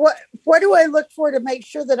what do I look for to make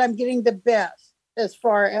sure that I'm getting the best as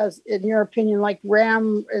far as, in your opinion, like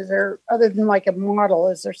RAM? Is there, other than like a model,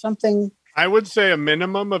 is there something? I would say a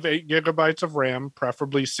minimum of 8 gigabytes of RAM,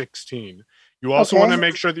 preferably 16. You also want to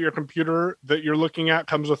make sure that your computer that you're looking at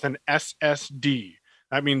comes with an SSD.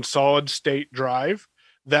 That means solid state drive.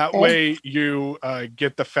 That way you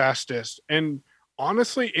get the fastest. And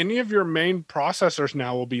honestly, any of your main processors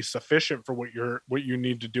now will be sufficient for what you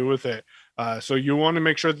need to do with it. So you want to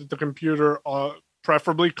make sure that the computer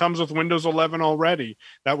preferably comes with Windows 11 already.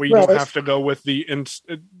 That way you don't have to go with the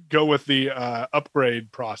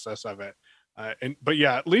upgrade process of it. But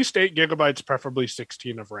yeah, at least 8 gigabytes, preferably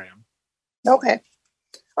 16 of RAM. Okay.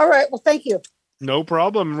 All right. Well, thank you. No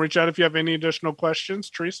problem. Reach out if you have any additional questions.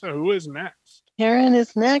 Teresa, who is next? Karen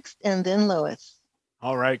is next, and then Lois.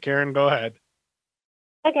 All right, Karen, go ahead.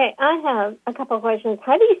 Okay, I have a couple of questions.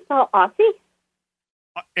 How do you spell Aussie?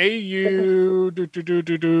 AU.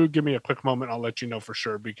 Give me a quick moment. I'll let you know for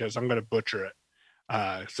sure because I'm going to butcher it.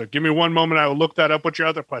 So give me one moment. I will look that up. What's your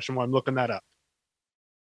other question while I'm looking that up?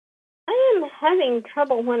 I am having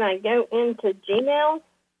trouble when I go into Gmail,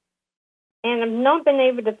 and I've not been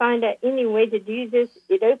able to find out any way to do this.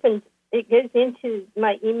 It goes into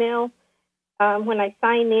my email. When I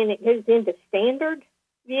sign in, it goes into standard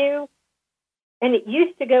view, and it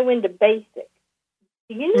used to go into basic.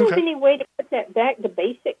 Do you know of any way to put that back to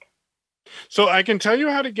basic? So I can tell you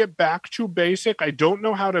how to get back to basic. I don't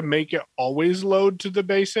know how to make it always load to the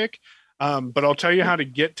basic, but I'll tell you how to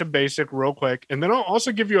get to basic real quick. And then I'll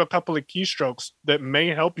also give you a couple of keystrokes that may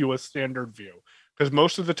help you with standard view, because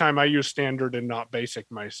most of the time I use standard and not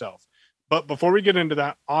basic myself. But before we get into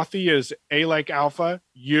that, Authy is A like alpha,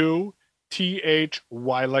 U, TH,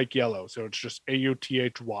 Y like yellow. So it's just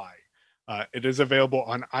AUTHY. It is available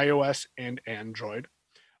on iOS and Android.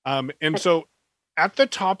 And so at the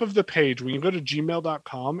top of the page, when you go to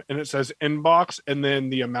gmail.com and it says inbox and then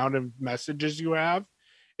the amount of messages you have,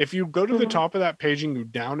 if you go to the top of that page and you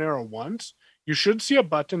down arrow once, you should see a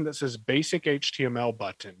button that says basic HTML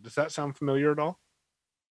button. Does that sound familiar at all?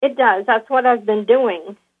 It does. That's what I've been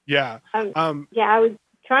doing. Yeah. I was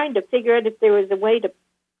trying to figure out if there was a way to,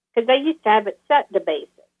 because I used to have it set to basic.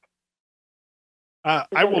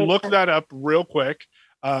 I will look that up real quick.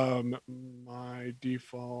 My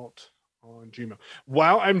default on Gmail.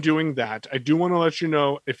 While I'm doing that, I do want to let you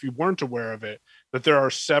know, if you weren't aware of it, that there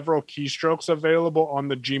are several keystrokes available on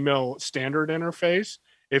the Gmail standard interface.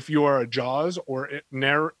 If you are a JAWS or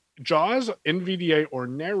JAWS, NVDA, or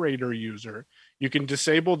narrator user, you can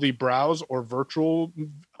disable the browse or virtual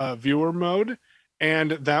viewer mode,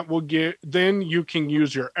 and that will then you can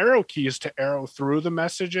use your arrow keys to arrow through the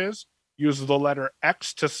messages. Use the letter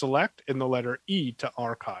X to select and the letter E to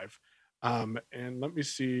archive. And let me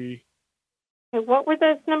see. What were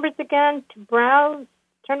those numbers again? To browse,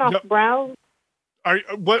 turn off browse.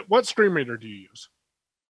 What screen reader do you use?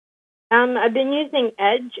 I've been using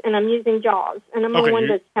Edge and I'm using JAWS, and I'm on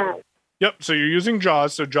Windows 10. Yep. So you're using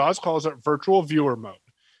JAWS. So JAWS calls it virtual viewer mode.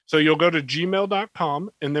 So you'll go to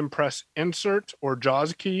gmail.com and then press insert or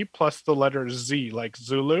JAWS key plus the letter Z like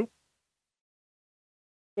Zulu.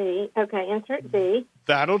 Z. Okay, insert Z.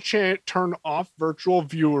 That'll turn off virtual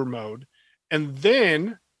viewer mode. And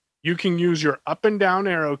then you can use your up and down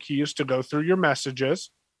arrow keys to go through your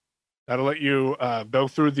messages. That'll let you go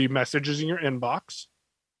through the messages in your inbox.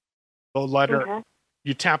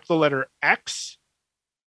 You tap the letter X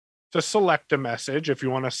to select a message if you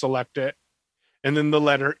want to select it. And then the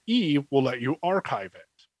letter E will let you archive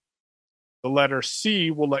it. The letter C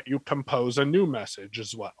will let you compose a new message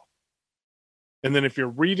as well. And then if you're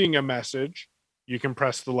reading a message, you can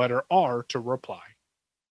press the letter R to reply.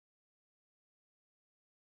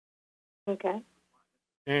 Okay.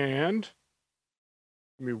 And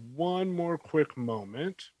give me one more quick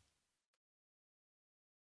moment.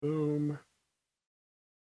 Boom.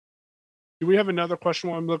 Do we have another question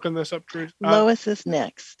while I'm looking this up, Teresa? Lois is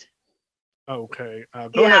next. Okay.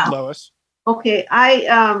 Go ahead, Lois. Okay.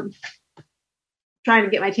 I trying to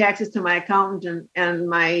get my taxes to my accountant, and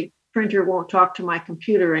my printer won't talk to my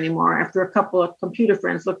computer anymore. After a couple of computer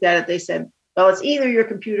friends looked at it, they said, well, it's either your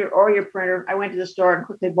computer or your printer. I went to the store and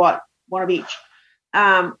quickly bought one of each.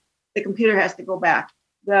 The computer has to go back.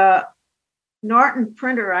 The Norton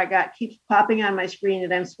printer I got keeps popping on my screen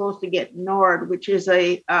that I'm supposed to get Nord, which is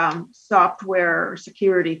a software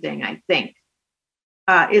security thing, I think.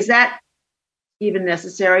 Is that even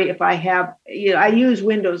necessary if I have, I use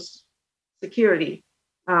Windows security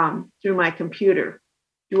through my computer.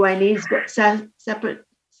 Do I need separate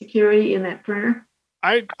security in that printer?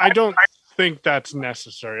 I don't think that's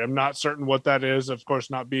necessary. I'm not certain what that is, of course,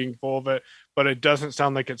 not being full of it, but it doesn't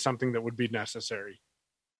sound like it's something that would be necessary.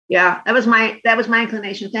 Yeah, that was my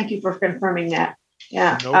inclination. Thank you for confirming that.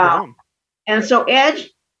 Yeah. No problem. And so Edge,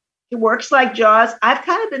 it works like JAWS. I've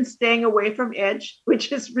kind of been staying away from Edge,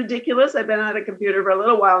 which is ridiculous. I've been on a computer for a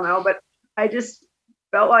little while now, but I just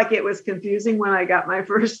felt like it was confusing when I got my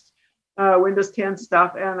first Windows 10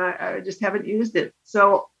 stuff, and I just haven't used it.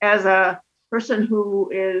 So as a person who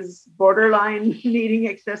is borderline needing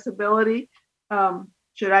accessibility,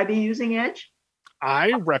 should I be using Edge?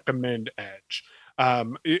 I recommend Edge.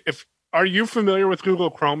 Are you familiar with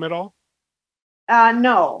Google Chrome at all?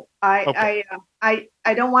 No, Okay. I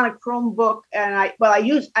don't want a Chromebook, and I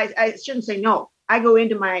shouldn't say no. I go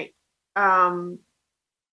into my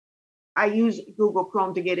I use Google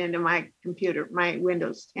Chrome to get into my computer, my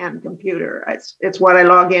Windows 10 computer. It's what I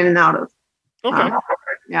log in and out of. Okay.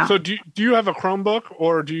 Yeah. So do you have a Chromebook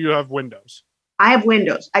or do you have Windows? I have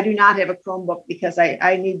Windows. I do not have a Chromebook because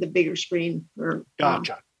I need the bigger screen for.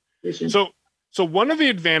 Gotcha. Vision. So one of the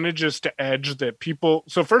advantages to Edge that people,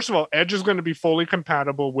 so first of all, Edge is going to be fully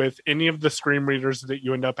compatible with any of the screen readers that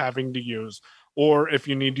you end up having to use, or if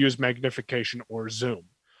you need to use magnification or zoom.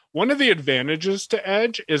 One of the advantages to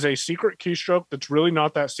Edge is a secret keystroke that's really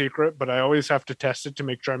not that secret, but I always have to test it to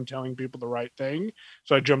make sure I'm telling people the right thing.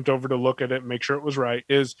 So I jumped over to look at it and make sure it was right,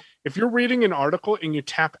 is if you're reading an article and you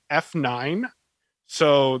tap F9,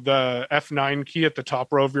 so the F9 key at the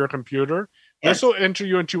top row of your computer, this will enter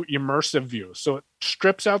you into immersive view. So it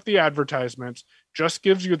strips out the advertisements, just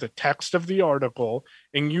gives you the text of the article,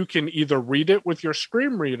 and you can either read it with your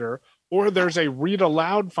screen reader, or there's a read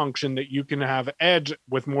aloud function that you can have Edge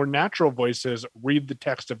with more natural voices read the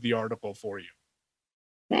text of the article for you.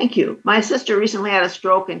 Thank you. My sister recently had a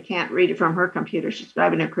stroke and can't read it from her computer. She's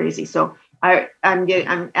driving her crazy. So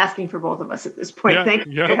I'm asking for both of us at this point. Thank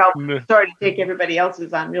you for your help. Sorry to take everybody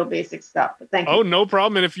else's on real basic stuff, but thank you. Oh, no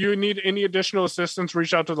problem. And if you need any additional assistance,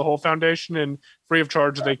 reach out to the Whole Foundation, and free of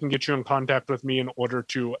charge, they can get you in contact with me in order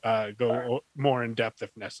to go more in depth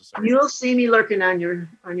if necessary. You'll see me lurking on your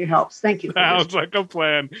helps. Thank you. Sounds like a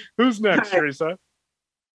plan. Who's next, Teresa?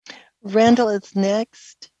 Randall is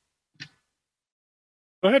next.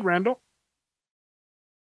 Go ahead, Randall.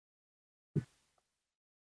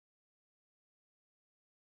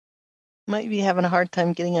 Might be having a hard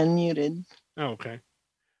time getting unmuted. Okay.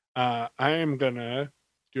 I am going to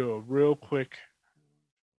do a real quick.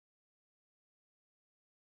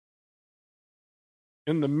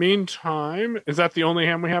 In the meantime, is that the only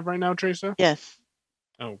hand we have right now, Teresa? Yes.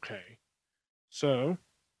 Okay. So,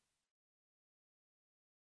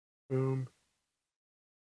 boom.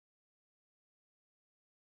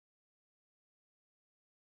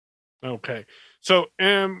 Okay. So,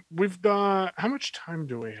 we've got, how much time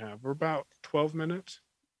do we have? We're about 12 minutes?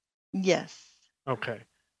 Yes. Okay.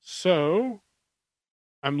 So,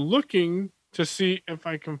 I'm looking to see if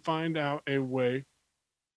I can find out a way.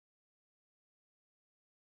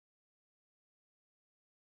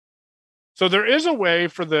 So there is a way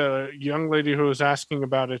for the young lady who was asking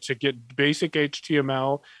about it to get basic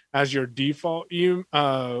HTML as your default Gmail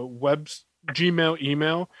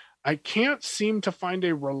email. I can't seem to find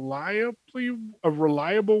a reliable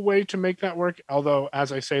way to make that work. Although,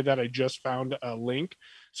 as I say that, I just found a link.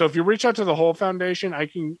 So if you reach out to the Whole Foundation,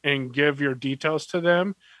 and give your details to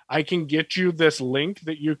them, I can get you this link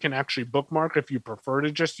that you can actually bookmark if you prefer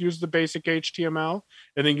to just use the basic HTML.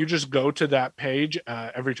 And then you just go to that page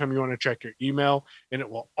every time you want to check your email, and it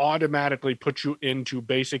will automatically put you into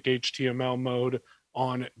basic HTML mode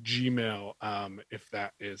on Gmail, if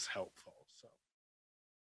that is helpful.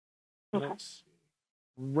 So let's see.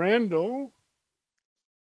 Randall.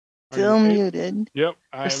 Still muted. Yep.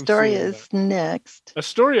 Astoria is next.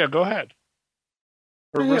 Astoria, go ahead.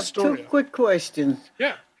 I have two quick questions.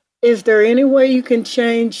 Yeah. Is there any way you can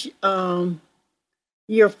change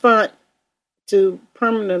your font to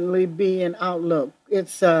permanently be in Outlook?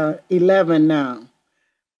 It's 11 now.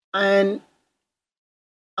 And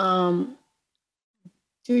do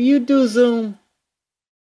you do Zoom?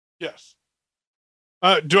 Yes.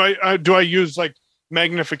 Do I use like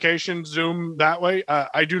magnification Zoom that way?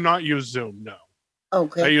 I do not use Zoom, no.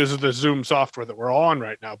 Okay. I use the Zoom software that we're all on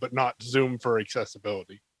right now, but not Zoom for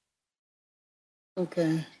accessibility.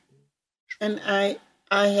 Okay. And I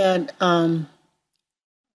had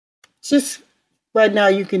just right now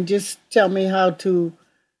you can just tell me how to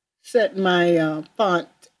set my font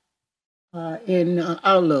in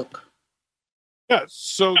Outlook. Yeah,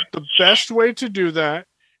 so the best way to do that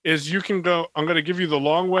is you can go, I'm going to give you the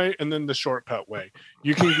long way and then the shortcut way.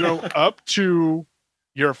 You can go up to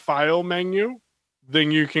your file menu,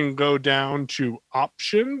 then you can go down to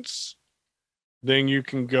options, then you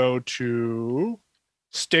can go to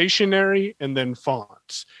stationery and then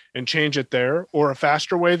fonts and change it there. Or a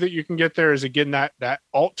faster way that you can get there is, again, that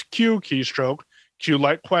Alt Q keystroke, Q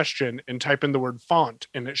like question, and type in the word font,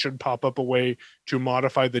 and it should pop up a way to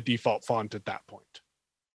modify the default font at that point.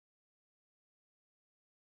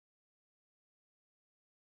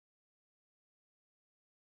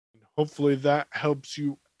 Hopefully that helps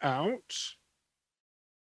you out.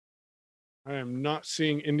 I am not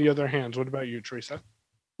seeing any other hands. What about you, Teresa?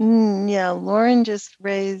 Yeah, Lauren just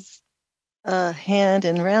raised a hand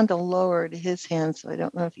and Randall lowered his hand, so I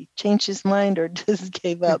don't know if he changed his mind or just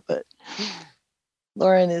gave up, but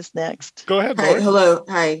Lauren is next. Go ahead, Lauren. Hi, hello.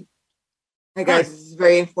 Hi. Hi, guys. Hi. This is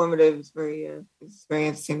very informative. It's very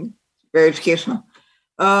interesting, very educational.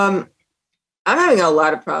 I'm having a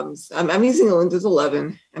lot of problems. I'm using a Windows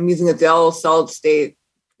 11. I'm using a Dell Solid State.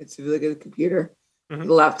 It's a really good computer, a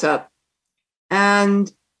laptop. And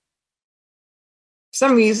for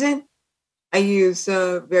some reason, I use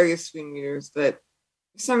various screen readers, but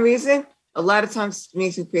for some reason, a lot of times it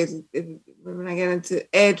makes me crazy. When I get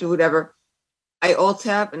into Edge or whatever, I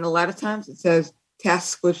Alt-Tab, and a lot of times it says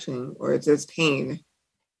task switching or it says pane.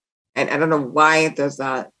 And I don't know why it does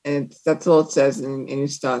that. And that's all it says, and you're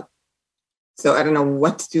stuck. So I don't know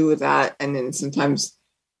what to do with that. And then sometimes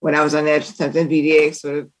when I was on Edge, sometimes NVDA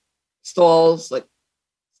sort of stalls, like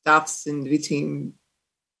stops in between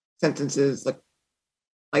sentences,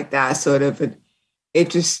 like that sort of. It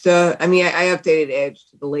just, I updated Edge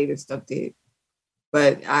to the latest update,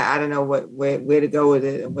 but I don't know where to go with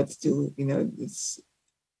it and what to do. It's.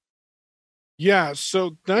 Yeah,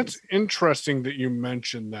 so that's interesting that you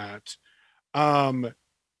mentioned that. So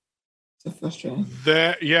frustrating.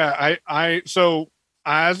 So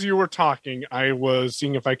as you were talking, I was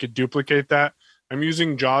seeing if I could duplicate that. I'm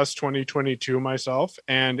using JAWS 2022 myself,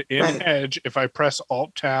 and in Edge, if I press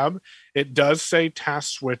Alt Tab, it does say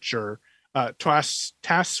task switching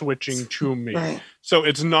to me. Right. So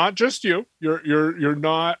it's not just you. You're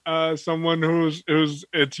not someone who's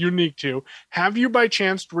it's unique to. Have you by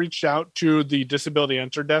chance reached out to the Disability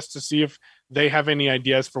Answer Desk to see if they have any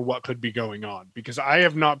ideas for what could be going on? Because I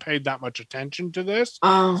have not paid that much attention to this,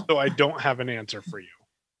 so I don't have an answer for you.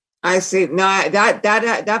 I see. No,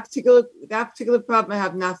 that particular problem, I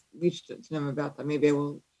have not reached to them about that. Maybe I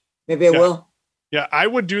will. Maybe I will. Yeah, I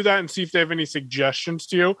would do that and see if they have any suggestions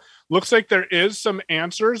to you. Looks like there is some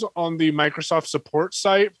answers on the Microsoft support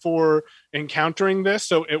site for encountering this,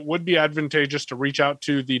 so it would be advantageous to reach out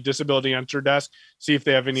to the Disability Answer Desk, see if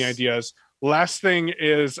they have any ideas. Last thing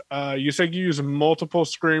is, you said you use multiple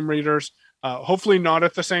screen readers, hopefully not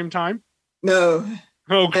at the same time. No.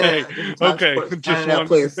 Okay. Okay. Just want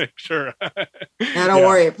to make sure. Don't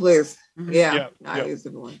worry, please. Yeah. I use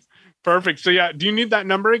the ones. Perfect. So do you need that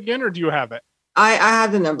number again, or do you have it? I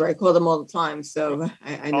have the number. I call them all the time, so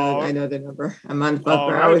I know the number. I'm on the phone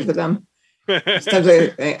for hours with them.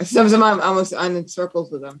 Sometimes I'm almost on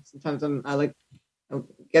circles with them. Sometimes I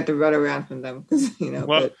get the run around from them because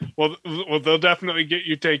Well, they'll definitely get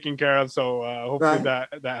you taken care of. So hopefully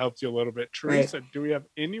that helps you a little bit. Teresa, do we have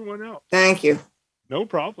anyone else? Thank you. No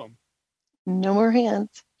problem. No more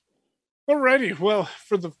hands. Alrighty. Well,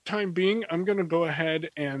 for the time being, I'm going to go ahead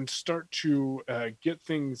and start to get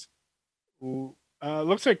things.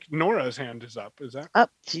 Looks like Nora's hand is up. Is that up?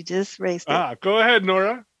 She just raised it. Go ahead,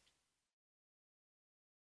 Nora.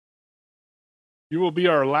 You will be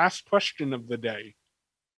our last question of the day.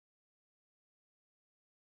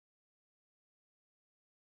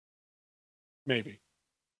 Maybe.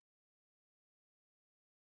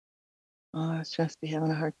 Oh, I just be having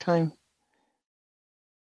a hard time.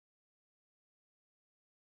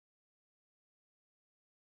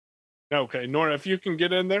 Okay, Nora, if you can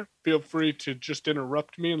get in there, feel free to just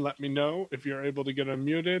interrupt me and let me know if you're able to get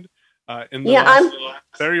unmuted.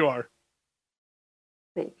 There you are.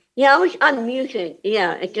 Yeah, I was unmuted.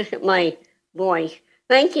 Yeah, it's just my voice.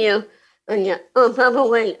 Thank you. And by the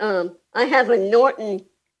way, I have a Norton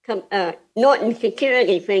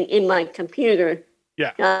security thing in my computer.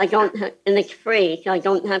 Yeah. I don't have, and it's free, so I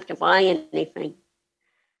don't have to buy anything.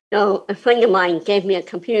 So a friend of mine gave me a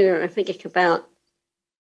computer. I think it's about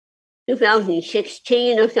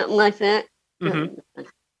 2016 or something like that. Mm-hmm.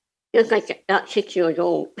 Just like about 6 years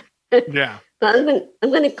old. Yeah. But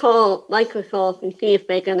I'm gonna call Microsoft and see if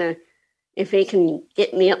they can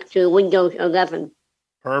get me up to Windows 11.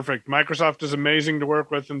 Perfect. Microsoft is amazing to work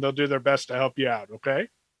with, and they'll do their best to help you out. Okay.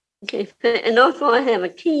 Okay. And also, I have a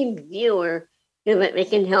Team Viewer so that they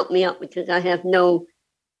can help me out because I have no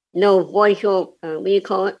no voice or what do you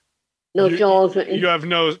call it? No jaws. You have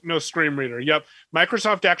no screen reader. Yep.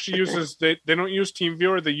 Microsoft actually uses they don't use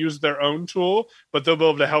TeamViewer. They use their own tool, but they'll be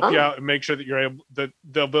able to help you out and make sure that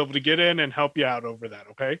they'll be able to get in and help you out over that.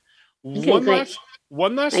 Okay. One last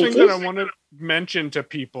thing that I want to mention to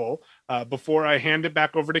people before I hand it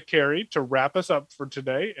back over to Carrie to wrap us up for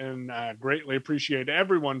today, and greatly appreciate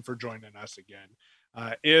everyone for joining us again,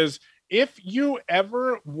 is if you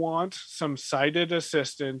ever want some sighted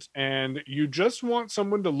assistance and you just want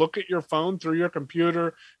someone to look at your phone through your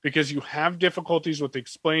computer because you have difficulties with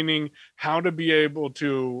explaining how to be able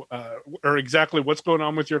to, or exactly what's going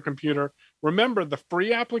on with your computer, remember the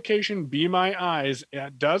free application Be My Eyes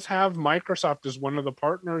does have Microsoft as one of the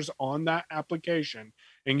partners on that application.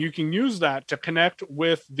 And you can use that to connect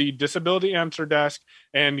with the Disability Answer Desk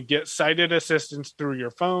and get sighted assistance through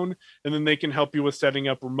your phone. And then they can help you with setting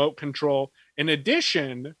up remote control. In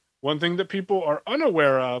addition, one thing that people are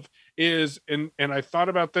unaware of is, and I thought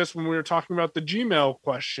about this when we were talking about the Gmail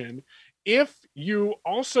question, if you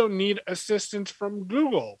also need assistance from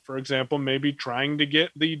Google, for example, maybe trying to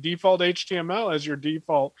get the default HTML as your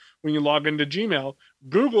default when you log into Gmail,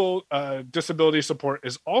 Google disability support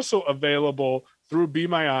is also available through Be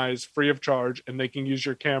My Eyes free of charge, and they can use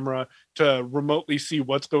your camera to remotely see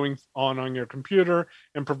what's going on your computer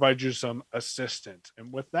and provide you some assistance.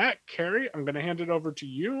 And with that, Carrie, I'm going to hand it over to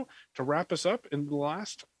you to wrap us up in the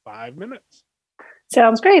last 5 minutes.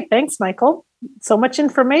 Sounds great. Thanks, Michael. So much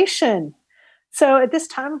information. So at this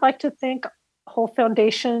time, I'd like to thank Whole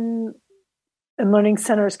Foundation and Learning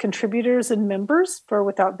Center's contributors and members for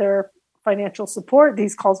without their financial support,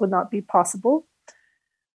 these calls would not be possible.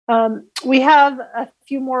 We have a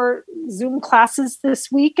few more Zoom classes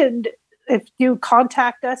this week, and if you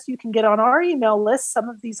contact us, you can get on our email list. Some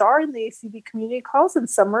of these are in the ACB community calls and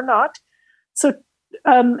some are not. So,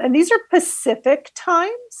 and these are Pacific time,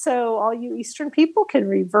 so all you Eastern people can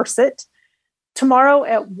reverse it. Tomorrow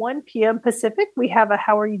at 1 p.m. Pacific, we have a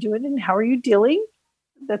How Are You Doing and How Are You Dealing?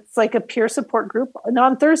 That's like a peer support group. And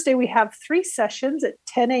on Thursday, we have 3 sessions at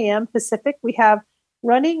 10 a.m. Pacific. We have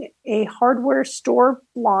Running a Hardware Store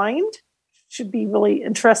Blind. Should be really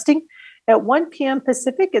interesting. At 1 p.m.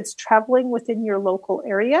 Pacific, it's Traveling Within Your Local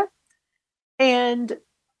Area. And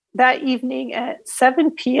that evening at 7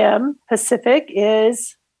 p.m. Pacific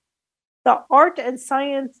is The Art and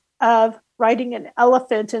Science of Riding an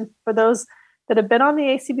Elephant. And for those that have been on the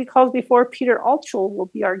ACB calls before, Peter Altschul will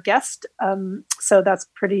be our guest. So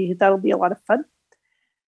that'll be a lot of fun.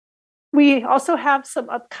 We also have some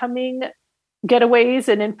upcoming getaways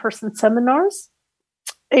and in-person seminars.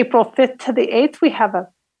 April 5th to the 8th, we have a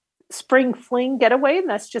Spring Fling getaway, and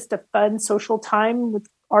that's just a fun social time with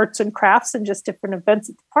arts and crafts and just different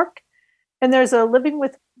events at the park. And there's a Living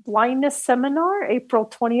with Blindness seminar, April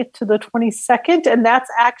 20th to the 22nd, and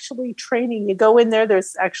that's actually training. You go in there,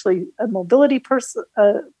 there's actually a mobility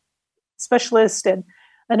specialist and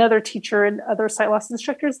another teacher and other sight loss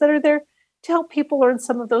instructors that are there to help people learn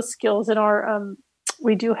some of those skills. And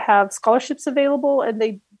we do have scholarships available,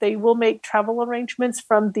 and they will make travel arrangements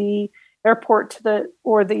from the airport to the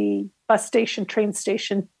bus station, train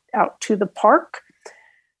station out to the park.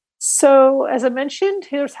 So as I mentioned,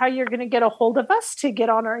 here's how you're going to get a hold of us to get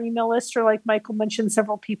on our email list, or like Michael mentioned,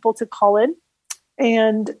 several people to call in.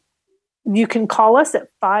 And you can call us at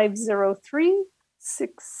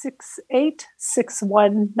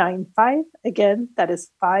 503-668-6195. Again, that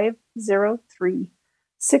is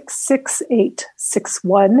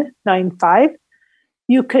 503-668-6195.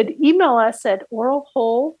 You could email us at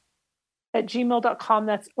oralhull@gmail.com.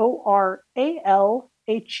 That's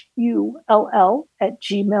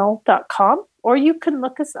oralhull@gmail.com. Or you can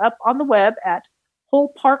look us up on the web at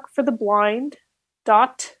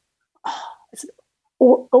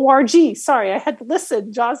wholeparkfortheblind.org. Sorry, I had to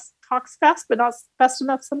listen. Jaws talks fast, but not fast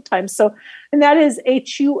enough sometimes. So, and that is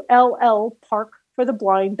HULL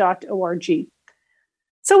parkfortheblind.org.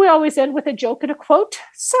 So we always end with a joke and a quote.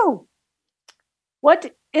 So,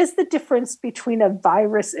 what is the difference between a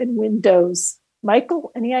virus and Windows?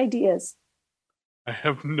 Michael, any ideas? I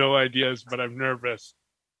have no ideas, but I'm nervous.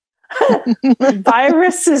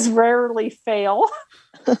 Viruses rarely fail.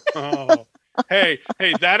 Oh. Hey,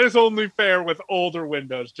 that is only fair with older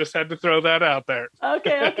Windows. Just had to throw that out there.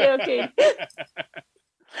 Okay.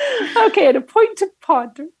 Okay, and a point to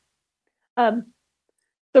ponder. The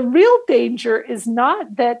real danger is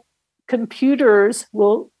not that computers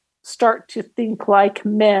will start to think like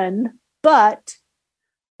men, but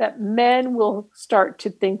that men will start to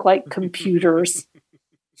think like computers.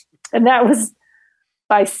 And that was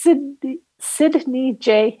by Sidney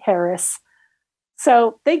J. Harris.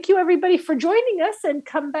 So thank you, everybody, for joining us, and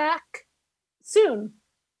come back soon.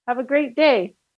 Have a great day.